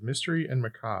tales of mystery and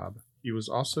macabre, he was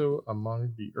also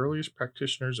among the earliest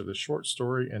practitioners of the short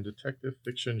story and detective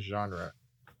fiction genre.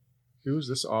 Who is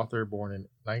this author, born in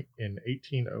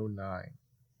 1809?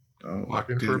 Oh,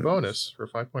 Locked in for a bonus, for a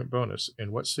 5-point bonus.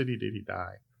 In what city did he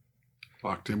die?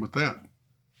 Locked in with that.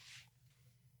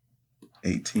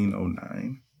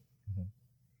 1809.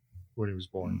 When he was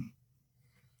born.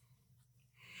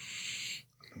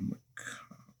 Mm.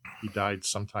 He died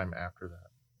sometime after that.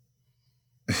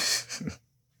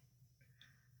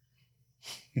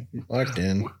 Locked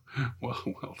in.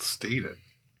 Well stated.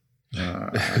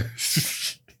 No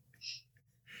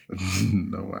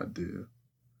idea.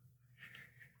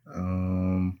 I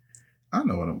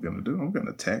know what I'm gonna do. I'm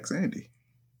gonna tax Andy,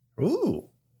 Ooh.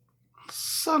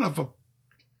 Son of a...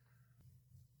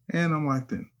 and I'm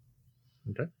locked in.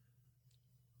 Okay.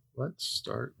 Let's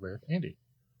start with Andy.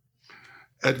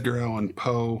 Edgar Allan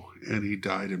Poe, and he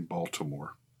died in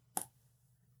Baltimore.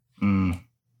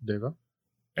 Dava?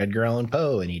 Edgar Allan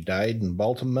Poe, and he died in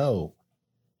Baltimore.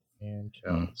 And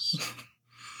Kels.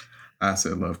 I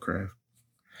said Lovecraft.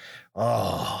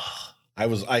 Oh,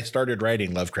 I started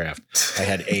writing Lovecraft. I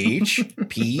had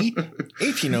H.P.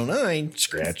 1809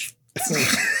 scratch.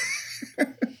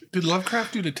 Did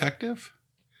Lovecraft do detective?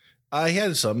 I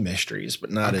had some mysteries,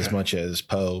 but not as Okay. much as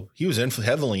Poe. He was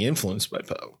heavily influenced by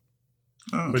Poe.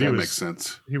 Oh, But he That was- makes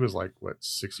sense. He was like, what,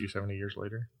 60 or 70 years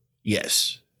later?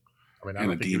 Yes. I mean, I And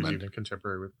don't a think he was demon. even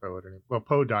contemporary with Poe at any. Well,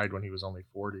 Poe died when he was only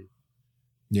 40,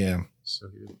 Yeah. so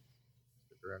he didn't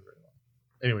stick around very long.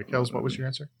 Anyway, Kels, what was your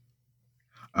answer?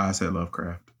 I said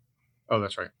Lovecraft. Oh,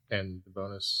 that's right. And the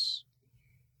bonus.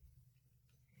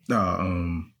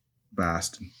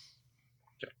 Boston.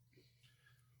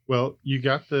 Well, you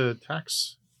got the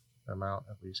tax amount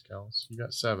at least, Kels. You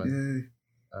got 7.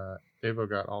 Yay. Davo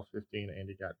got all 15.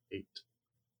 Andy got 8.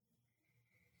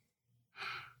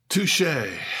 Touche.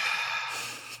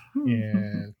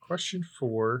 And question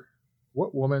 4.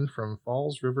 What woman from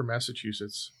Falls River,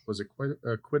 Massachusetts was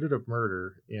acquitted of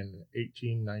murder in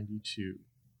 1892?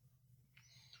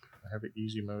 I have an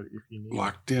easy mode if you need.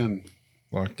 Locked in.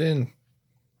 Locked in.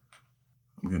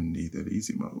 I'm gonna need that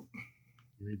easy mode.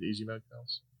 You need the easy mode,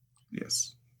 Kels?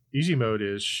 Yes. Easy mode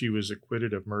is she was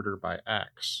acquitted of murder by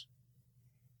axe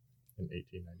in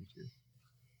 1892.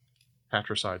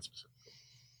 Patricide specifically.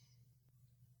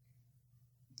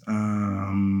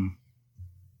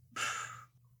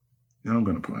 Yeah, I'm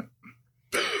gonna play.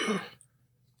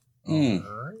 All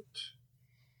right.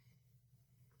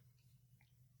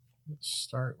 Let's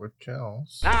start with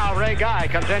Kels. Now Ray Guy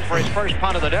comes in for his first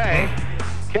punt of the day.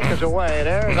 Kick is away.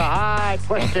 There's a high,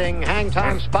 twisting, hang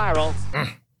time spiral.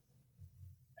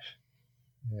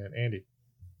 And Andy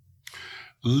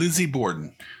Lizzie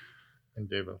Borden. and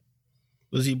Devo.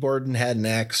 Lizzie Borden had an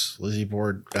axe. Lizzie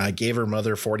Borden gave her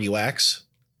mother 40 whacks.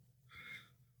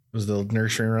 Was the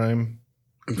nursery rhyme.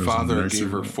 And There's father a nursery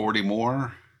gave her rhyme. 40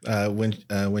 more.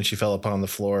 When she fell upon the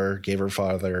floor, gave her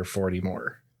father 40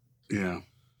 more. Yeah.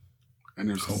 And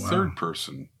there's a Oh, wow. third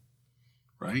person,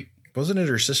 right? Wasn't it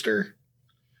her sister?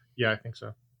 Yeah, I think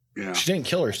so. Yeah. She didn't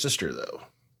kill her sister, though.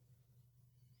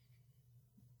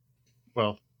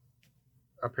 Well,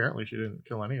 apparently she didn't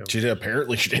kill any of them.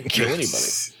 Apparently, she didn't kill anybody.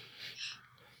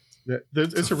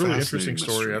 It's a really interesting fascinating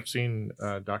story. mystery. I've seen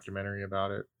a documentary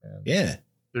about it, and Yeah.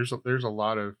 there's a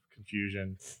lot of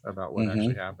confusion about what Mhm.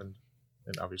 actually happened,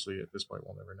 and obviously at this point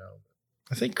we'll never know.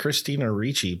 I think Christina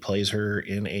Ricci plays her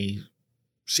in a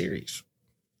series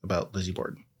about Lizzie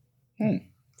Borden.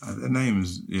 The name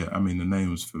is, the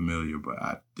name is familiar, but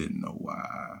I didn't know why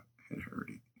I had heard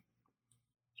it.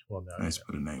 Well, no. Nice to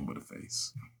put a name with a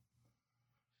face.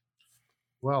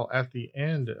 Well, at the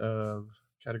end of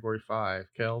category 5,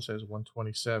 Kels has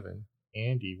 127,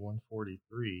 Andy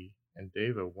 143, and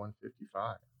Dava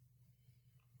 155.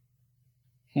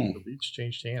 The leads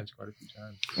changed hands quite a few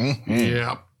times.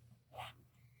 Yeah.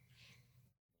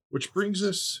 Which brings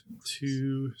us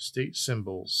to state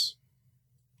symbols.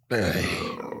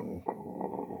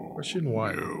 Question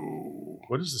 1. No.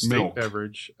 What is the state Milk.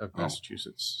 beverage of Oh.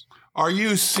 Massachusetts? Are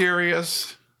you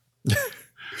serious?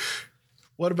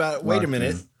 What about? Wait a Locked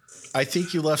minute. in. I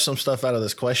think you left some stuff out of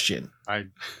this question.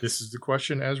 This is the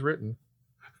question as written.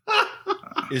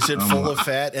 Is it full of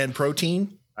fat and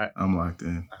protein? I'm locked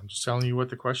in. I'm just telling you what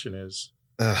the question is.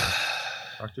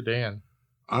 Talk to Dan.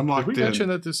 I'm Did locked we in. mention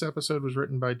that this episode was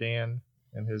written by Dan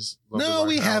and his lovely No, wife,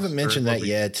 we haven't Alice, or mentioned that lovely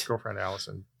yet. Girlfriend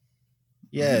Allison.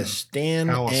 Yes, Dan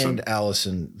Allison. and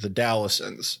Allison, the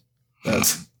Dallasons.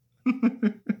 That's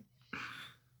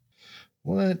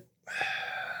what.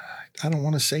 I don't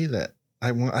want to say that.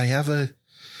 I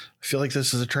feel like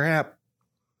this is a trap.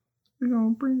 We're gonna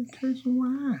bring a case of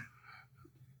wine.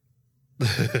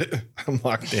 I'm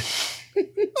locked in.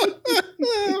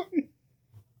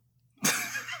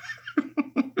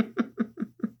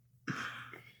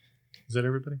 Is that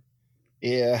everybody?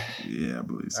 Yeah. Yeah, I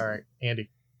believe so. All right, Andy.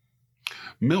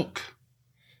 Milk.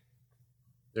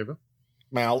 Dava.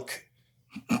 Milk.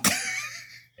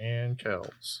 And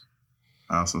Kels.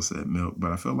 I also said milk,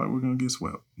 but I feel like we're gonna get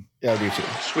swept. Yeah, I do too.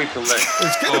 Sweep the leg.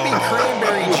 It's going to be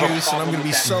cranberry juice, and I'm going to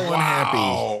be so unhappy.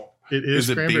 Wow. It is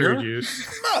it cranberry beer? juice.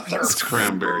 It's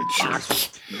cranberry juice.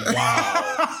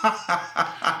 Wow.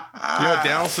 Yeah,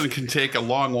 Dallison can take a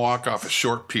long walk off a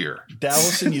short pier.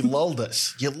 Dallison, you lulled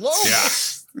us. You lulled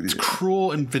us. It's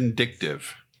cruel and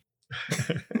vindictive.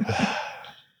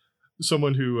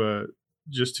 Someone who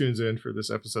just tunes in for this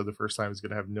episode the first time is going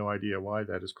to have no idea why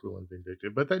that is cruel and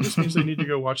vindictive. But that just means they need to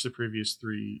go watch the previous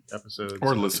 3 episodes.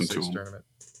 Or of the listen to Six them. Tournament.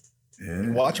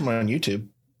 Yeah. Watch them on YouTube.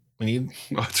 We need.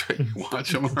 That's right.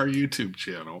 Watch them on our YouTube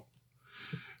channel.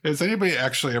 Has anybody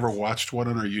actually ever watched one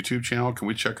on our YouTube channel? Can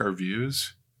we check our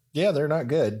views? Yeah, they're not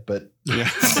good, but Yeah.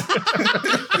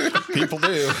 people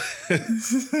do.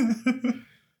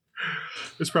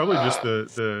 It's probably just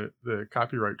the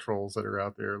copyright trolls that are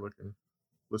out there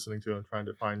listening to and trying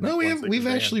to find. No, ones they we've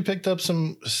can ban. actually picked up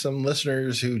some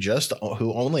listeners who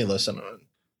only listen on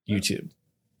YouTube.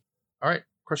 All right,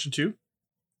 question 2.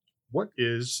 What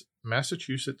is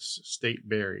Massachusetts state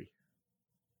berry?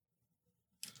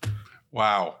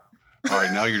 Wow. All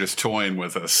right, now you're just toying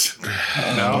with us.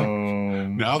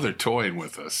 Now they're toying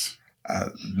with us.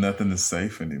 Nothing is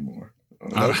safe anymore.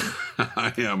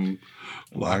 I am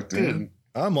locked in.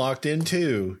 I'm locked in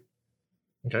too.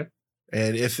 Okay.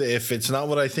 And if it's not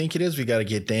what I think it is, we got to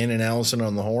get Dan and Allison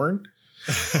on the horn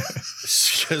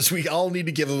because we all need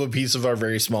to give them a piece of our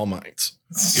very small minds.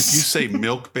 If you say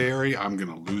milkberry, I'm going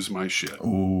to lose my shit.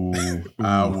 Ooh,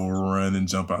 I will run and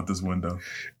jump out this window.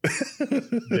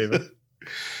 David,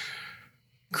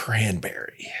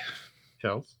 Cranberry.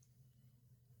 Kels,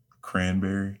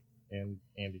 Cranberry. and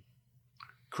Andy.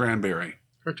 Cranberry.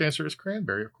 Correct answer is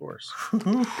cranberry, of course.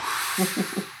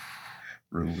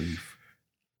 Relief.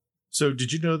 So,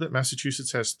 did you know that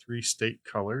Massachusetts has 3 state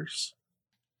colors?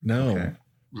 No. Okay.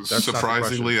 That's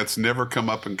surprisingly, it's never come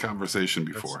up in conversation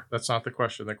before. That's not the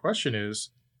question. The question is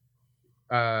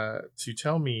to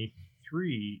tell me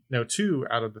 2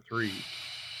 out of the 3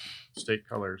 state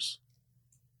colors.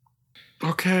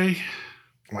 Okay.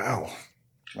 Wow.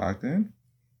 Locked in?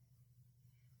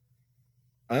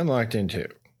 I'm locked in too.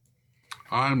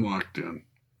 I'm locked in.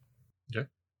 Okay.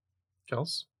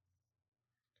 Kels?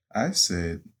 I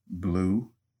said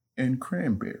blue and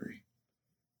cranberry.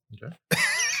 Okay.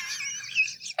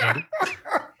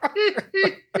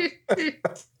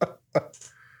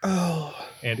 Oh.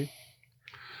 Andy?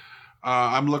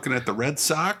 I'm looking at the Red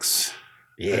Sox.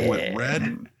 Yeah. I went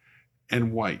red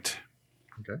and white.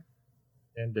 Okay.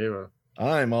 And Devo?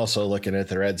 I'm also looking at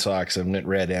the Red Sox and went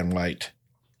red and white.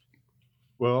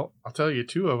 Well, I'll tell you,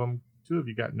 2 of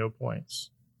you got no points.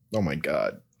 Oh my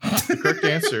God. The correct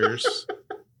answers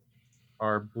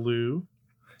are blue,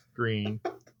 green,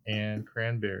 and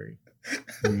cranberry.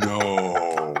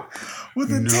 No.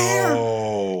 With a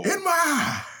No. tear in my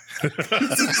eye.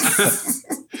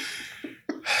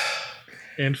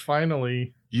 And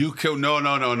finally, You kill. No.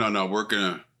 We're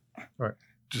gonna. What?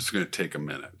 Just gonna take a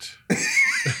minute.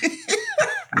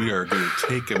 We are gonna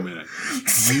take a minute.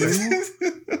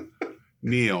 You,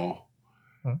 Neil.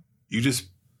 Huh? You just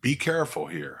be careful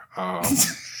here.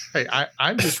 hey,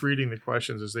 I'm just reading the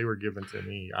questions as they were given to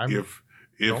me.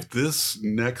 If this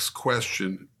next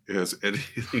question has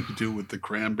anything to do with the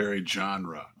cranberry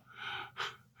genre,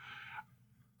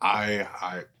 I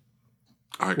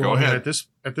go ahead.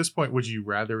 At this point, would you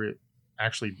rather it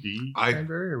actually be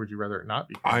cranberry, or would you rather it not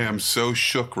be cranberry? I am so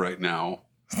shook right now.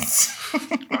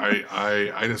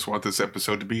 I just want this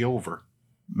episode to be over.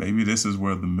 Maybe this is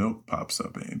where the milk pops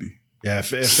up, Andy. Yeah, if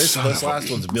this last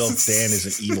one's milk, Dan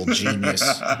is an evil genius.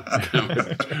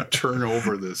 Turn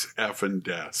over this effing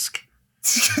desk.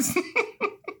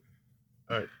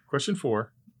 All right. Question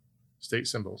 4. State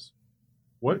symbols.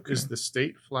 What is the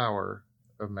state flower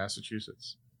of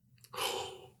Massachusetts?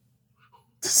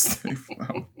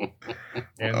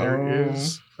 And there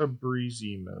is a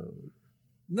breezy mode.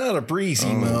 Not a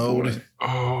breezy mode.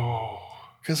 Oh.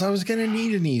 Because I was going to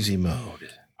need an easy mode.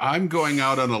 I'm going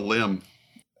out on a limb.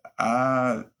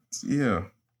 Yeah.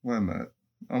 Why not?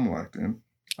 I'm locked in.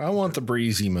 I want the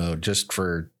breezy mode just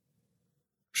for,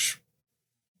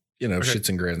 shits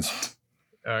and grins.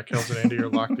 Kels and Andy are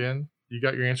locked in. You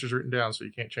got your answers written down, so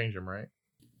you can't change them, right?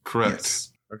 Correct.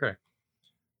 Yes. Okay.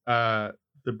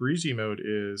 The breezy mode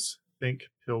is think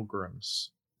pilgrims.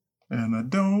 And I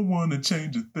don't want to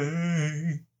change a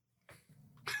thing.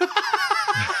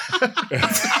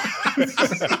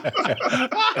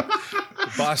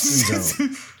 Boston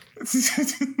Zone.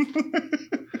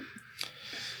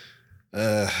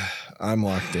 I'm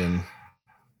locked in.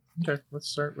 Okay, let's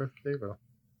start with Devo.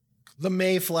 The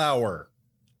Mayflower.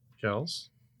 Kels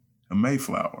A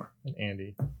Mayflower. and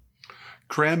Andy.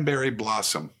 Cranberry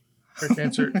blossom. Correct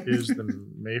answer is the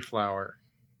Mayflower.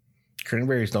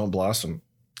 Cranberries don't blossom.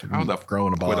 How the grow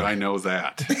in a would bog. I know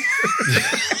that?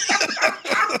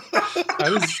 How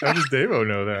does Devo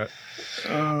know that?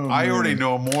 Oh, I man. already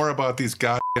know more about these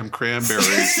goddamn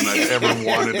cranberries than I've ever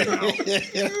wanted to know.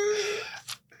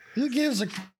 Who gives a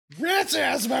rat's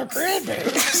ass about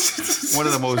cranberries? One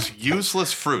of the most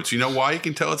useless fruits. You know why you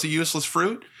can tell it's a useless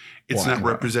fruit? It's Why? not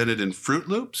represented in Fruit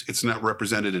Loops. It's not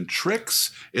represented in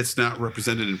Trix. It's not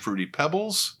represented in Fruity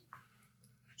Pebbles.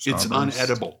 It's Starburst.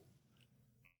 unedible.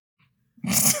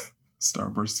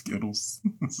 Starburst Skittles.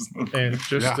 And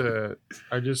just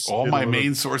All did my a little-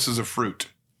 main sources of fruit.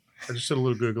 I just did a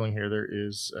little googling here. There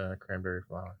is cranberry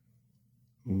flower.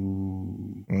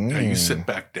 Ooh. Now you sit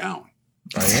back down.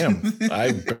 I am.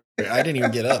 I didn't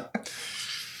even get up.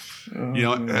 You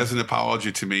know, as an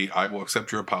apology to me, I will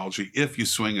accept your apology if you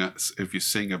sing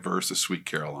a verse of Sweet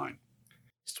Caroline.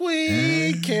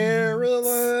 Sweet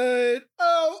Caroline.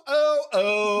 Oh, oh,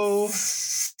 oh.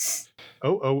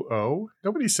 Oh.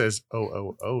 Nobody says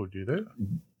oh, do they?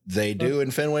 They do in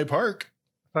Fenway Park.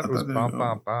 I thought it was I thought they bum, go-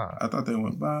 bum, bum. I thought they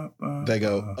went ba, ba, They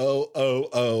go, ba. oh, oh,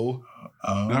 oh.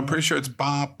 And I'm pretty sure it's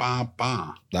ba, ba,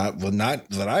 ba. Not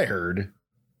that I heard.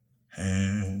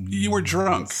 You were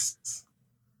drunk.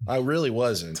 I really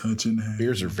wasn't. Touching hands.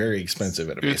 Beers are very expensive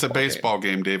at a It's a baseball baseball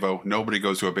game, Davo. Nobody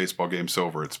goes to a baseball game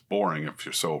sober. It's boring if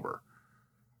you're sober.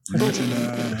 Touching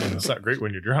hands. It's not great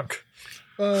when you're drunk.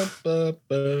 game.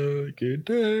 Good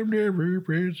time never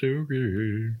been so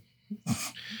good.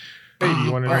 Hey, do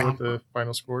you want to know All what the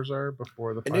final scores are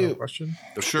before the I final do. question?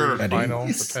 Sure. I do.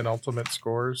 The penultimate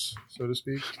scores, so to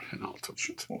speak.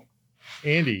 Penultimate.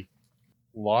 Andy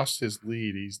lost his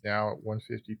lead. He's now at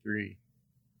 153.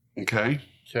 Okay.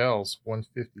 Kels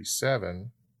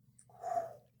 157,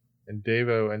 and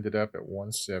Devo ended up at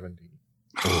 170.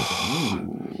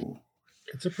 Ooh.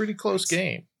 It's a pretty close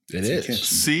game. It is.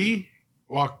 See,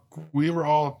 while we were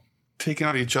all taking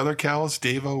out each other, Callis,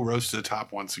 Davo rose to the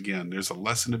top once again. There's a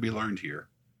lesson to be learned here.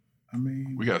 I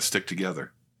mean, We got to stick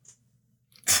together.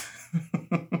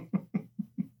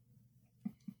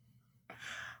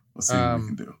 Let's see what we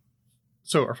can do.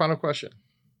 So our final question,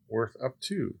 worth up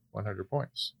to 100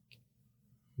 points.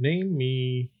 Name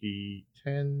me the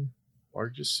 10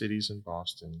 largest cities in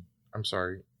Boston. I'm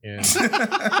sorry.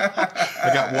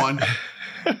 I got one.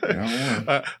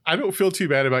 I don't feel too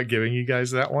bad about giving you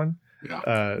guys that one. Yeah.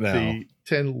 No. The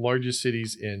 10 largest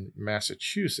cities in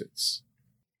Massachusetts.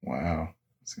 Wow.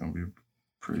 It's going to be a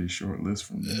pretty short list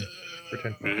from me. For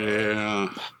 10 points. Yeah.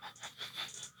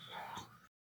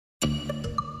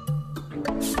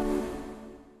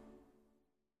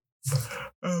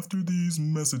 After these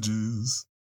messages,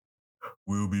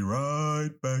 we'll be right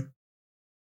back.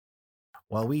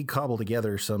 While we cobble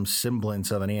together some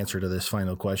semblance of an answer to this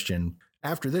final question,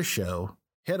 after this show,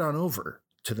 head on over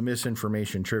to the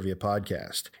Misinformation Trivia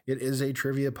Podcast. It is a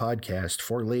trivia podcast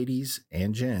for ladies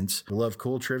and gents who love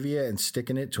cool trivia and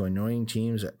sticking it to annoying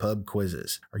teams at pub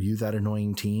quizzes. Are you that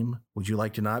annoying team? Would you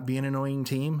like to not be an annoying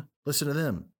team? Listen to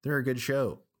them. They're a good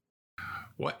show.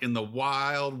 What in the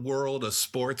wild world of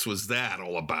sports was that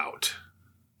all about?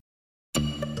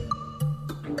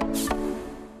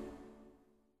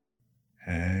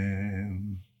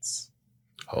 Hands.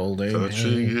 Holding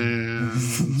Touching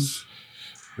hands, hands.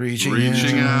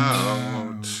 reaching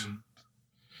out.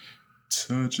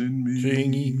 Touching me.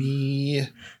 Bringing me,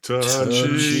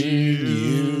 Touching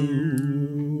you.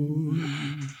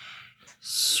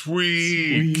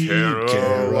 Sweet Sweet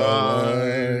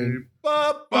Caroline.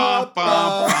 Ba, Bum,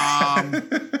 bum, bum.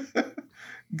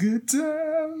 Good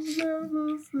times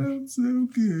never felt so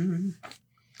good.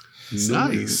 So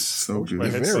Nice. good. So My good.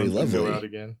 Very headphones would lovely. go out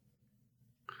again.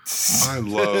 I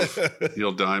love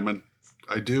Neil Diamond.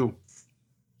 I do.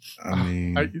 I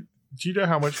mean, Do you know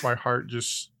how much my heart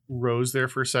just rose there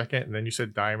for a second, and then you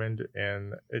said diamond,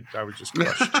 and I was just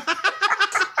crushed.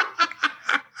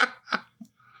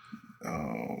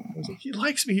 I was like, he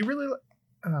likes me. He really.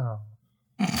 Oh,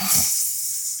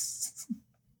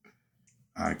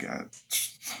 I got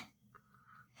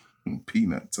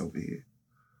peanuts over here.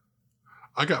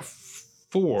 I got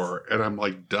 4, and I'm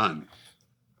like done.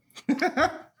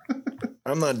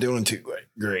 I'm not doing too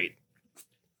great.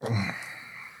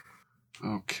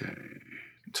 Okay.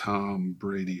 Tom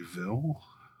Bradyville.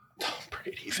 Tom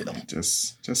Bradyville.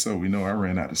 Just so we know, I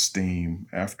ran out of steam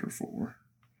after 4.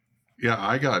 Yeah,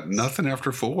 I got nothing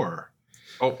after 4.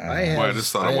 Oh, I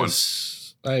just thought I of one.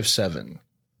 have 7.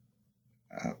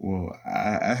 Well,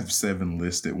 I have 7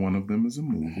 listed. One of them is a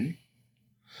movie.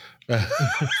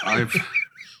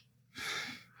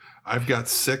 I've got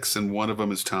 6, and one of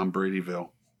them is Tom Bradyville.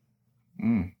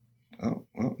 Oh,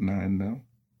 well, 9 now.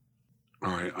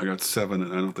 All right, I got 7,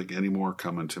 and I don't think any more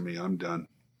coming to me. I'm done.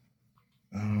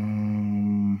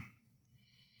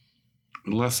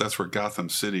 Unless that's where Gotham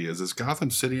City is. Is Gotham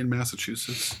City in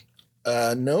Massachusetts?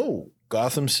 No,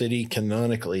 Gotham City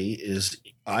canonically is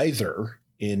either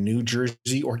in New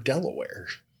Jersey or Delaware.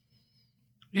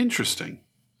 Interesting.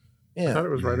 I thought Yeah, it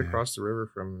was right across the river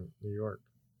from New York.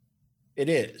 it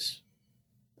is.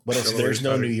 But Delaware's there's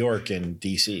no better. New York in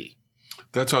D.C.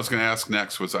 That's what I was going to ask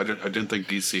next. Was I didn't think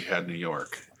DC had New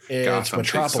York. It's Gotham takes the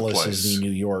Metropolis place. is the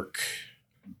New York.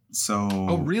 So,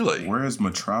 Oh, really? Where is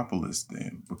Metropolis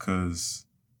then? Because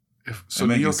So they New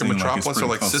make it York and seem like it's Metropolis are pretty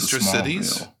like close to sister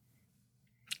cities. Smallville.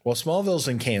 Well, Smallville's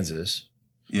in Kansas.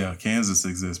 Yeah, Kansas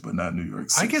exists, but not New York I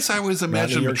City. guess I always New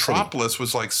imagined York City. Metropolis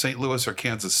was like St. Louis or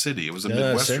Kansas City. It was a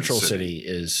Midwestern Central city. City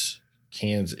is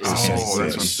Kansas. Oh, is that's what I'm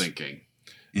Kansas. thinking.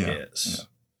 Yeah. Yes. yeah.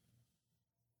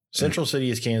 Central City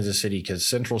is Kansas City because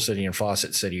Central City and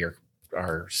Fawcett City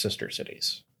are sister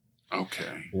cities.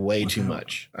 Okay. Way What too the hell?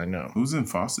 much. I know. Who's in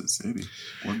Fawcett City?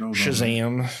 What goes on there?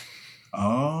 Shazam.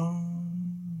 Oh,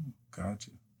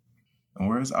 gotcha. And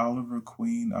where does Oliver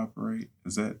Queen operate?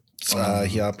 Is that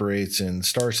He operates in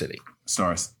Star City,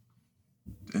 Stars?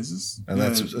 Is this? and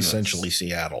that's yes. essentially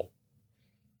Seattle.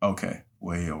 Okay,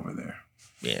 way over there.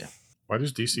 Yeah. Why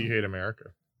does DC hate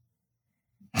America?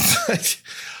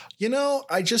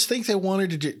 I just think they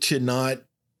wanted to not.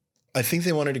 I think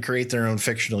they wanted to create their own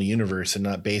fictional universe and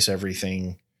not base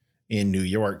everything in New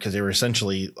York because they were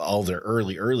essentially all their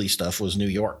early stuff was New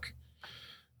York.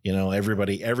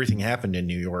 Everything happened in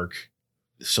New York,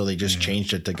 so they just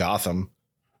changed it to Gotham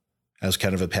as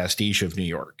kind of a pastiche of New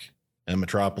York, and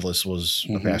Metropolis was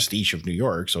a pastiche of New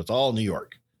York, so it's all New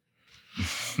York.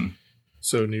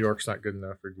 So New York's not good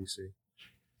enough for DC.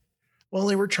 Well,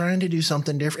 they were trying to do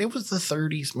something different. It was the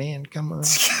 30s, man. Come on.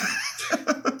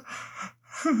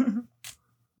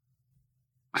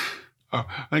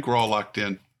 I think we're all locked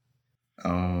in.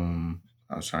 I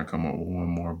was trying to come up with one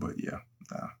more, but yeah,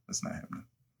 nah, that's not happening.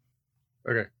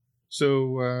 Okay.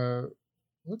 So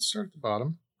let's start at the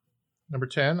bottom. Number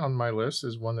 10 on my list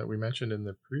is one that we mentioned in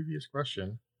the previous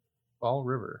question, Fall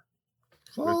River.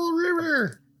 Fall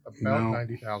River. About No.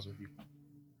 90,000 people.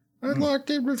 I locked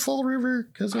in with Fall River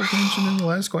because I was mentioned in the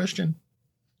last question.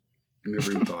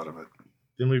 Never even thought of it.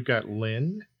 Then we've got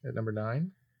Lynn at number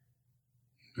 9.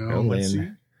 Oh, let's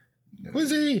Lynn. see.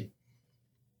 Was he?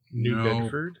 New No.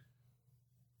 Bedford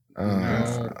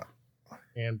Uh,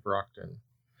 and Brockton.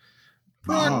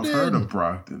 Oh, I've heard Brockton. of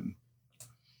Brockton.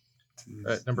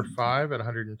 At number 5 at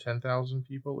 110,000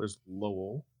 people is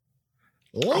Lowell.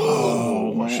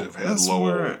 Oh, I should have had that's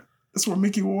Lowell. that's where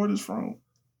Mickey Ward is from.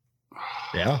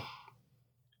 yeah.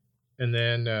 And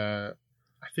then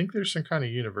I think there's some kind of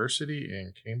university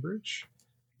in Cambridge.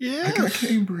 I Yeah. got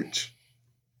Cambridge.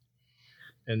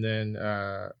 And then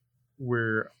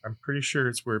where I'm pretty sure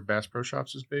it's where Bass Pro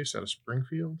Shops is based, out of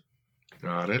Springfield.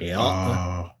 Got it. Yeah.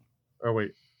 Oh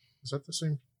wait, is that the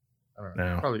same? I don't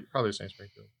know. No. Probably the same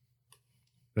Springfield.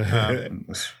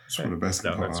 That's where the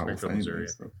basketball No, that's Hall of Springfield, Fame Missouri.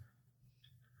 is, so.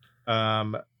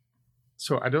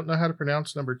 So I don't know how to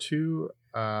pronounce number 2.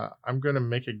 I'm going to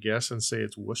make a guess and say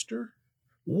it's Worcester.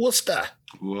 Worcester.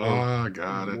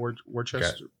 Got it.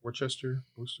 Worcester. Worcester.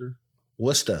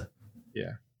 Worcester.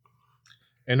 Yeah.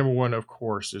 And number 1, of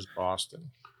course, is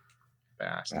Boston.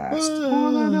 Bass.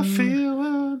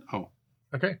 Oh,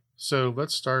 Okay, so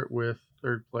let's start with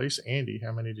third place. Andy,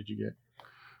 how many did you get?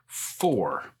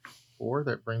 4. 4.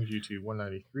 That brings you to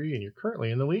 193, and you're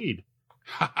currently in the lead.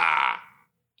 Ha ha.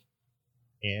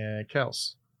 And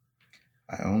Kels.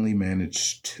 I only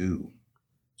managed 2.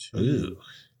 2. Ooh.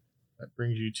 That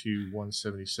brings you to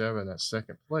 177. That's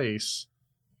second place.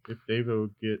 If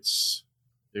Devo needs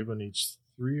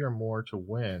 3 or more to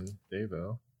win.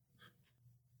 Devo.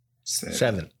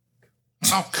 7.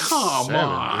 Oh, come 7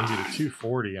 on. brings you to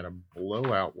 240 and a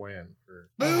blowout win for.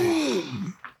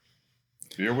 Boom.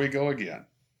 Here we go again.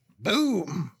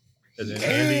 Boom. And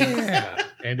then Yeah.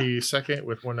 Andy second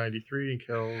with 193 and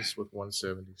Kels with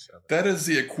 177. That is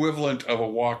the equivalent of a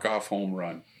walk-off home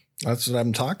run. That's what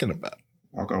I'm talking about.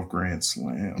 Walk-off grand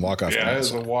slam. Walk off. Yeah, it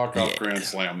is a walk-off Yeah. grand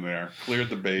slam there. Cleared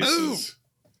the bases.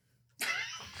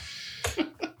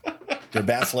 Your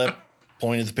bat flip,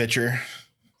 point at the pitcher.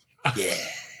 Yeah.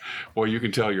 Boy, you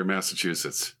can tell you're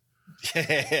Massachusetts.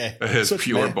 That is Such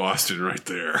pure ma- Boston right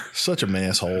there. Such a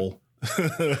masshole.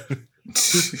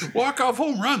 Walk-off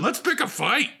home run. Let's pick a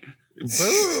fight.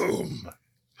 Boom.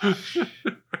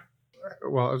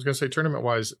 Well, I was going to say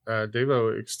tournament-wise,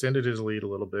 Devo extended his lead a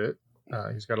little bit.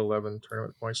 He's got 11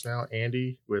 tournament points now.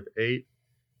 Andy with 8.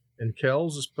 And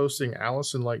Kels is posting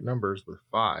Allison-like numbers with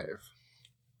 5.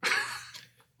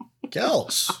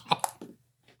 Kels,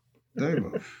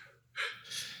 David.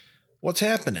 what's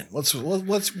happening? What's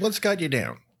got you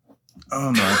down?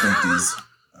 Oh no,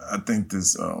 I think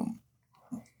this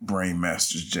Brain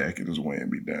Masters jacket is weighing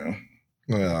me down.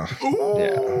 Well,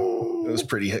 yeah, it was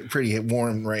pretty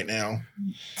warm right now.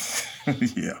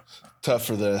 Yeah. Tough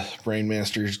for the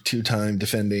Brainmasters, 2-time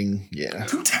defending. Yeah.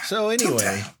 2-time. So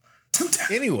anyway,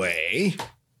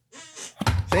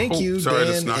 thank you, Sorry, I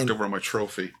Dan. just knocked and- over my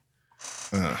trophy.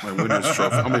 My winner's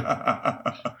trophy.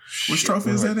 Which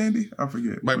trophy is that, Andy? I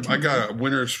forget. I got a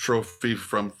winner's trophy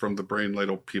from the Brain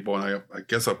Ladle people, and I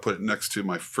guess I'll put it next to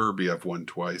my Furby I've won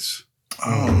twice.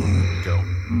 Oh, There you go.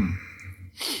 hmm.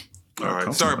 All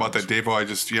right. Sorry about that, Dave. I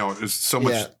just, there's so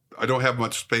much. Yeah. I don't have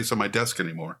much space on my desk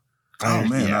anymore. Oh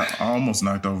man, Yeah. I almost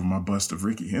knocked over my bust of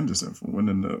Ricky Henderson for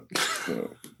winning the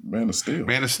Man of Steel.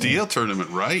 Man of Steel tournament,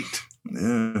 right?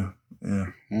 Yeah.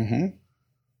 Mm-hmm.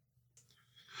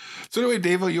 So anyway,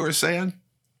 Dave, you were saying?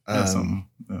 Something.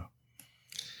 Yeah.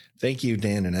 Thank you,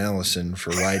 Dan and Allison,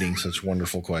 for writing such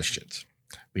wonderful questions.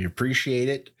 We appreciate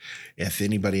it. If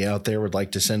anybody out there would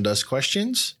like to send us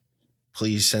questions,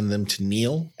 please send them to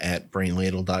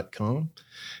Neil@brainladle.com.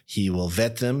 He will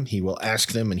vet them, he will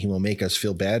ask them, and he will make us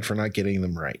feel bad for not getting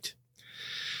them right.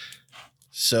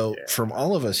 So from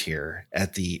all of us here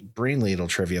at the Brain Ladle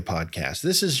Trivia Podcast,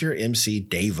 this is your MC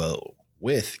Davo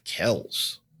with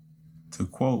Kels. To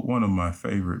quote one of my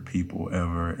favorite people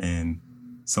ever and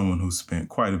someone who spent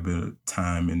quite a bit of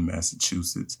time in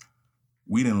Massachusetts,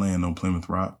 we didn't land on Plymouth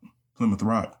Rock. Plymouth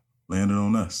Rock landed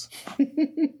on us.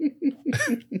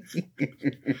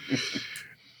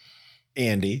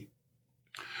 Andy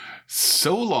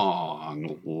So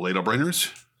long, Ladle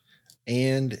Brainers.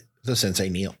 and the Sensei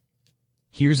Neil.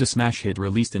 Here's a smash hit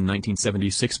released in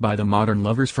 1976 by the Modern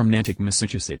Lovers from Nantucket,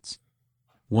 Massachusetts.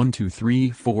 1, 2,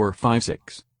 3, 4, 5,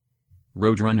 6.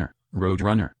 Roadrunner.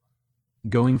 Roadrunner.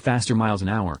 Going faster miles an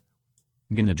hour.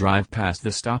 Gonna drive past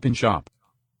the Stop and Shop.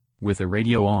 With the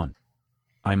radio on.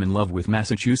 I'm in love with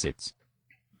Massachusetts.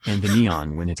 And the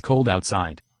neon when it's cold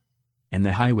outside. And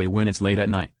the highway when it's late at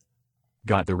night.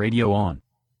 Got the radio on.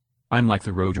 I'm like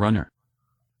the Roadrunner.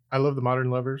 I love the Modern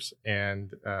Lovers,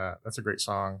 and that's a great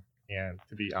song. And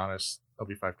to be honest,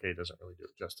 LB5K doesn't really do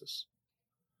it justice.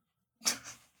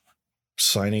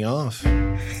 Signing off.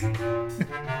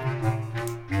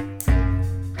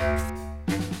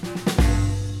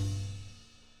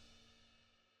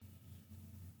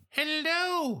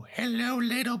 Hello,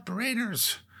 little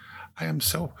brainers. I am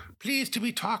so pleased to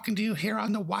be talking to you here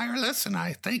on the wireless, and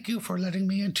I thank you for letting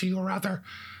me into your rather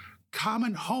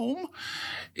common home.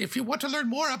 If you want to learn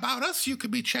more about us, you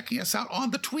could be checking us out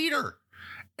on the Tweeter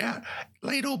at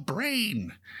Ladle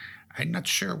Brain. I'm not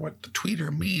sure what the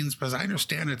Tweeter means, but I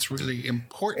understand it's really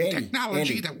important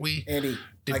technology that we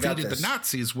defeated the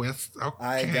Nazis with. Okay.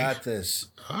 I got this.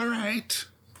 All right.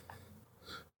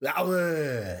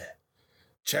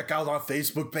 Check out our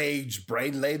Facebook page,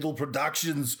 Brain Ladle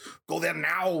Productions. Go there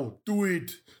now. Do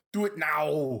it. Do it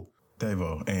now.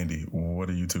 Davo, Andy, what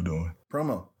are you two doing?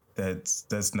 Promo.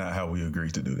 That's not how we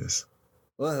agreed to do this.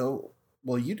 Well,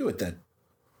 you do it then.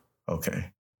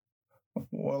 Okay.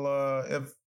 Well,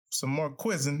 if some more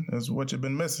quizzing is what you've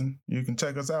been missing, you can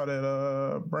check us out at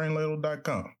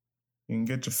brainladle.com. You can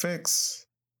get your fix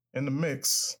in the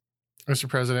mix. Mr.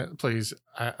 President, please,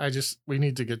 we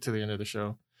need to get to the end of the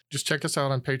show. Just check us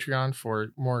out on Patreon for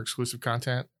more exclusive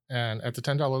content. And at the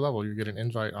 $10 level, you get an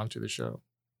invite onto the show.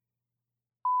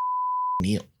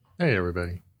 Neil. Hey,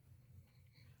 everybody.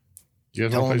 You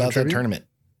guys Tell them want to play about some that trivia? tournament.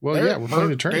 Well, yeah, we're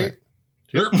playing the tournament.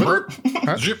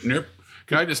 Zip, nip.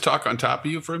 Can I just talk on top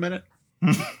of you for a minute?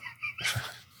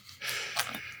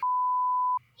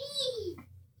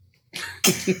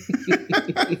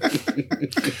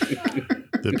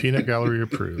 The Peanut Gallery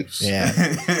approves. Yeah.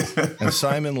 And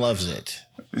Simon loves it.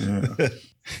 Yeah.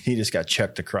 He just got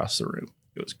checked across the room.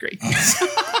 It was great.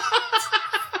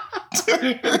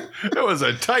 It was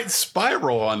a tight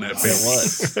spiral on that It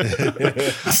was.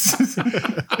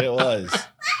 It was.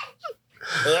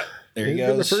 There he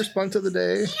goes. The first bunt of the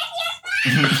day.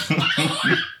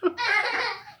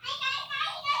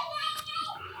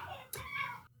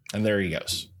 And there he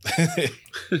goes.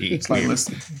 It's like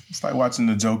watching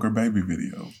the Joker baby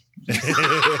video.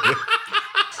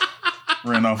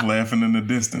 Ran off laughing in the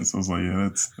distance. I was like, yeah,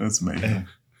 that's me.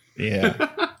 Yeah.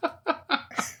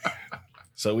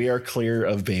 So we are clear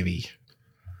of baby.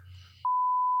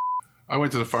 I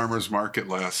went to the farmer's market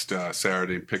last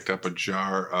Saturday and picked up a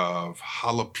jar of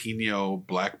jalapeno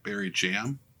blackberry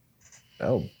jam.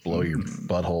 That'll blow your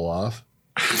butthole off.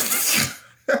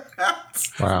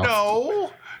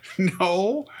 Wow.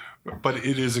 No, but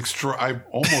it is extra. I've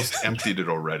almost emptied it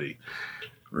already.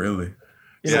 Really?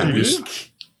 In a we- week?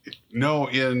 No,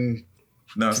 it's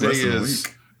less than a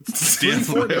week.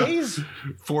 4 days?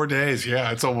 4 days,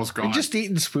 yeah, it's almost gone. You're just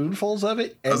eating spoonfuls of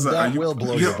it, and I was like, that will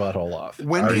blow your butthole off. Are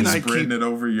Wendy you and I spreading keep it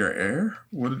over your air?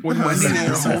 when Wendy and I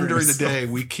are home during the day,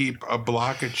 we keep a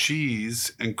block of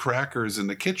cheese and crackers in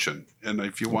the kitchen. And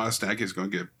if you want a snack, he's going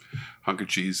to get a hunk of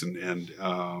cheese. And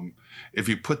if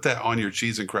you put that on your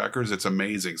cheese and crackers, it's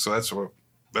amazing. So that's what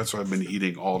I've been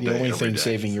eating all day. The only every thing day.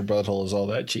 saving your butthole is all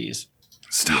that cheese.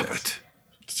 Stop it.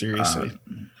 Seriously.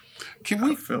 Can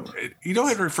we? You don't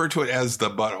have to refer to it as the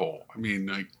butthole. I mean,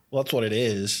 like, Well, that's what it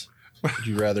is. Would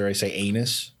you rather I say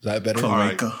anus? Is that better?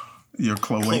 Cloaca. Your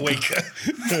cloaca.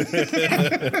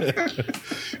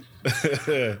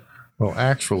 Well,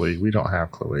 actually, we don't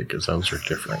have cloacas. Those are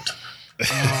different.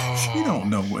 You don't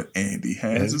know what Andy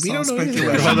has. It's We all don't know anything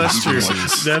speculation. about Well, that's true.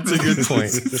 disease. That's a good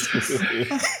point.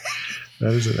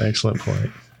 That is an excellent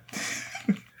point.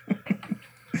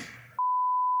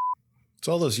 It's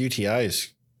all those UTIs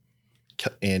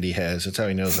Andy has. That's how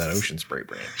he knows that Ocean Spray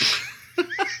brand.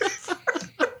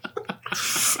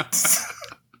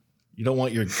 You don't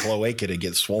want your cloaca to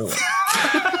get swollen.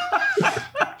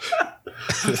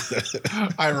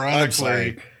 ironically, I'm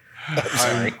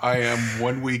sorry. I am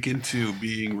 1 week into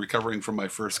recovering from my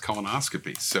first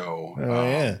colonoscopy. So,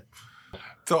 Yeah.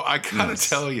 So I gotta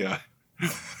tell you,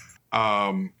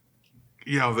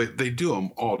 they do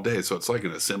them all day, so it's like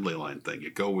an assembly line thing.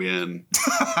 You go in,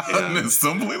 An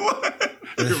assembly line.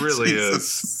 it really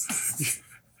Jesus. is.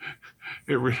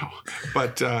 It real,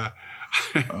 but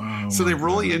Oh, so they my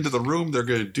roll you goodness. into the room they're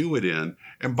going to do it in.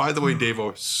 And by the way,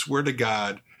 Davo, swear to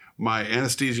God, my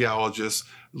anesthesiologist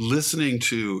listening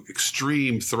to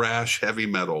extreme thrash heavy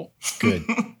metal. Good.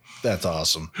 That's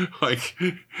awesome.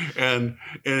 And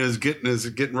is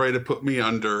getting ready to put me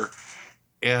under,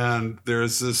 and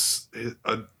there's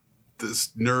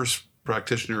this nurse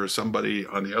practitioner or somebody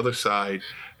on the other side,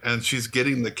 and she's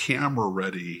getting the camera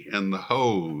ready and the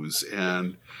hose.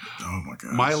 And oh my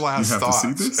gosh. My last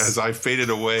thoughts as I faded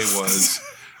away was,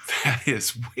 that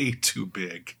is way too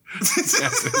big.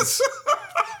 That is,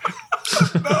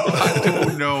 I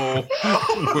don't know.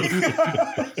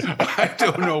 I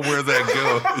don't know where that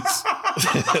goes.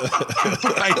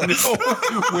 I know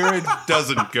where it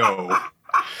doesn't go.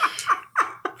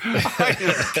 I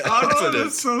am confident.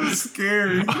 That's so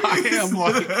scary. I am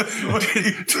like,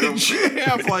 did you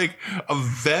have like a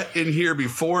vet in here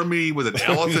before me with an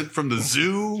elephant from the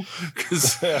zoo?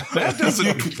 Because that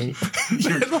doesn't,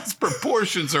 those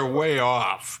proportions are way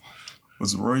off.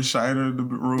 Was Roy Scheider in the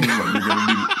room? Like,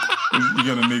 you're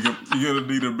gonna need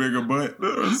a bigger butt.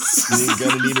 You're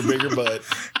gonna need a bigger butt.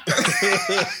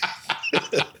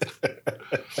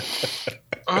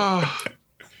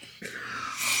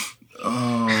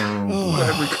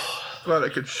 Glad I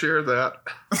could share that.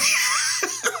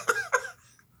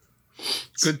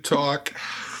 Good talk.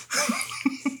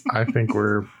 I think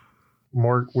we're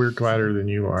gladder than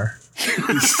you are.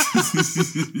 Yes.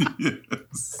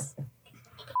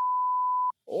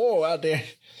 Oh, out there,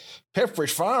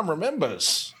 Pepperidge Farm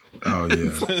remembers. Oh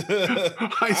yeah.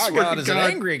 Our God is an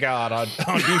angry God on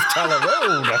Beef Teller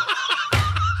Road.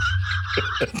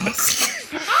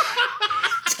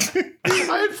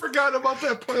 I had forgotten about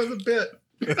that part of the bit.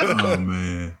 Oh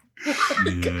man.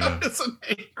 Yeah. God is an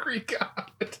angry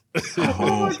God.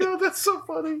 Oh my God, that's so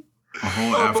funny. A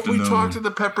whole afternoon. But we talked in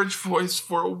the Pepperidge voice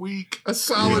for a week, a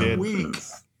solid week.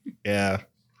 Yeah.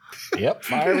 Yep.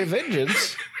 Fiery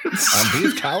Vengeance on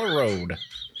Beef Teller Road.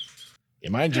 You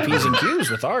mind your P's and Q's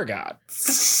with our God.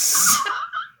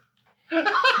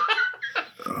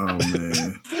 Oh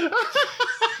man.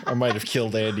 I might have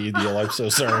killed Andy in the deal. I'm so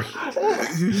sorry.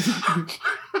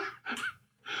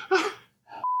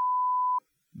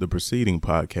 The preceding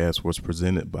podcast was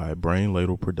presented by Brain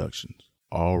Ladle Productions.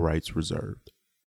 All rights reserved.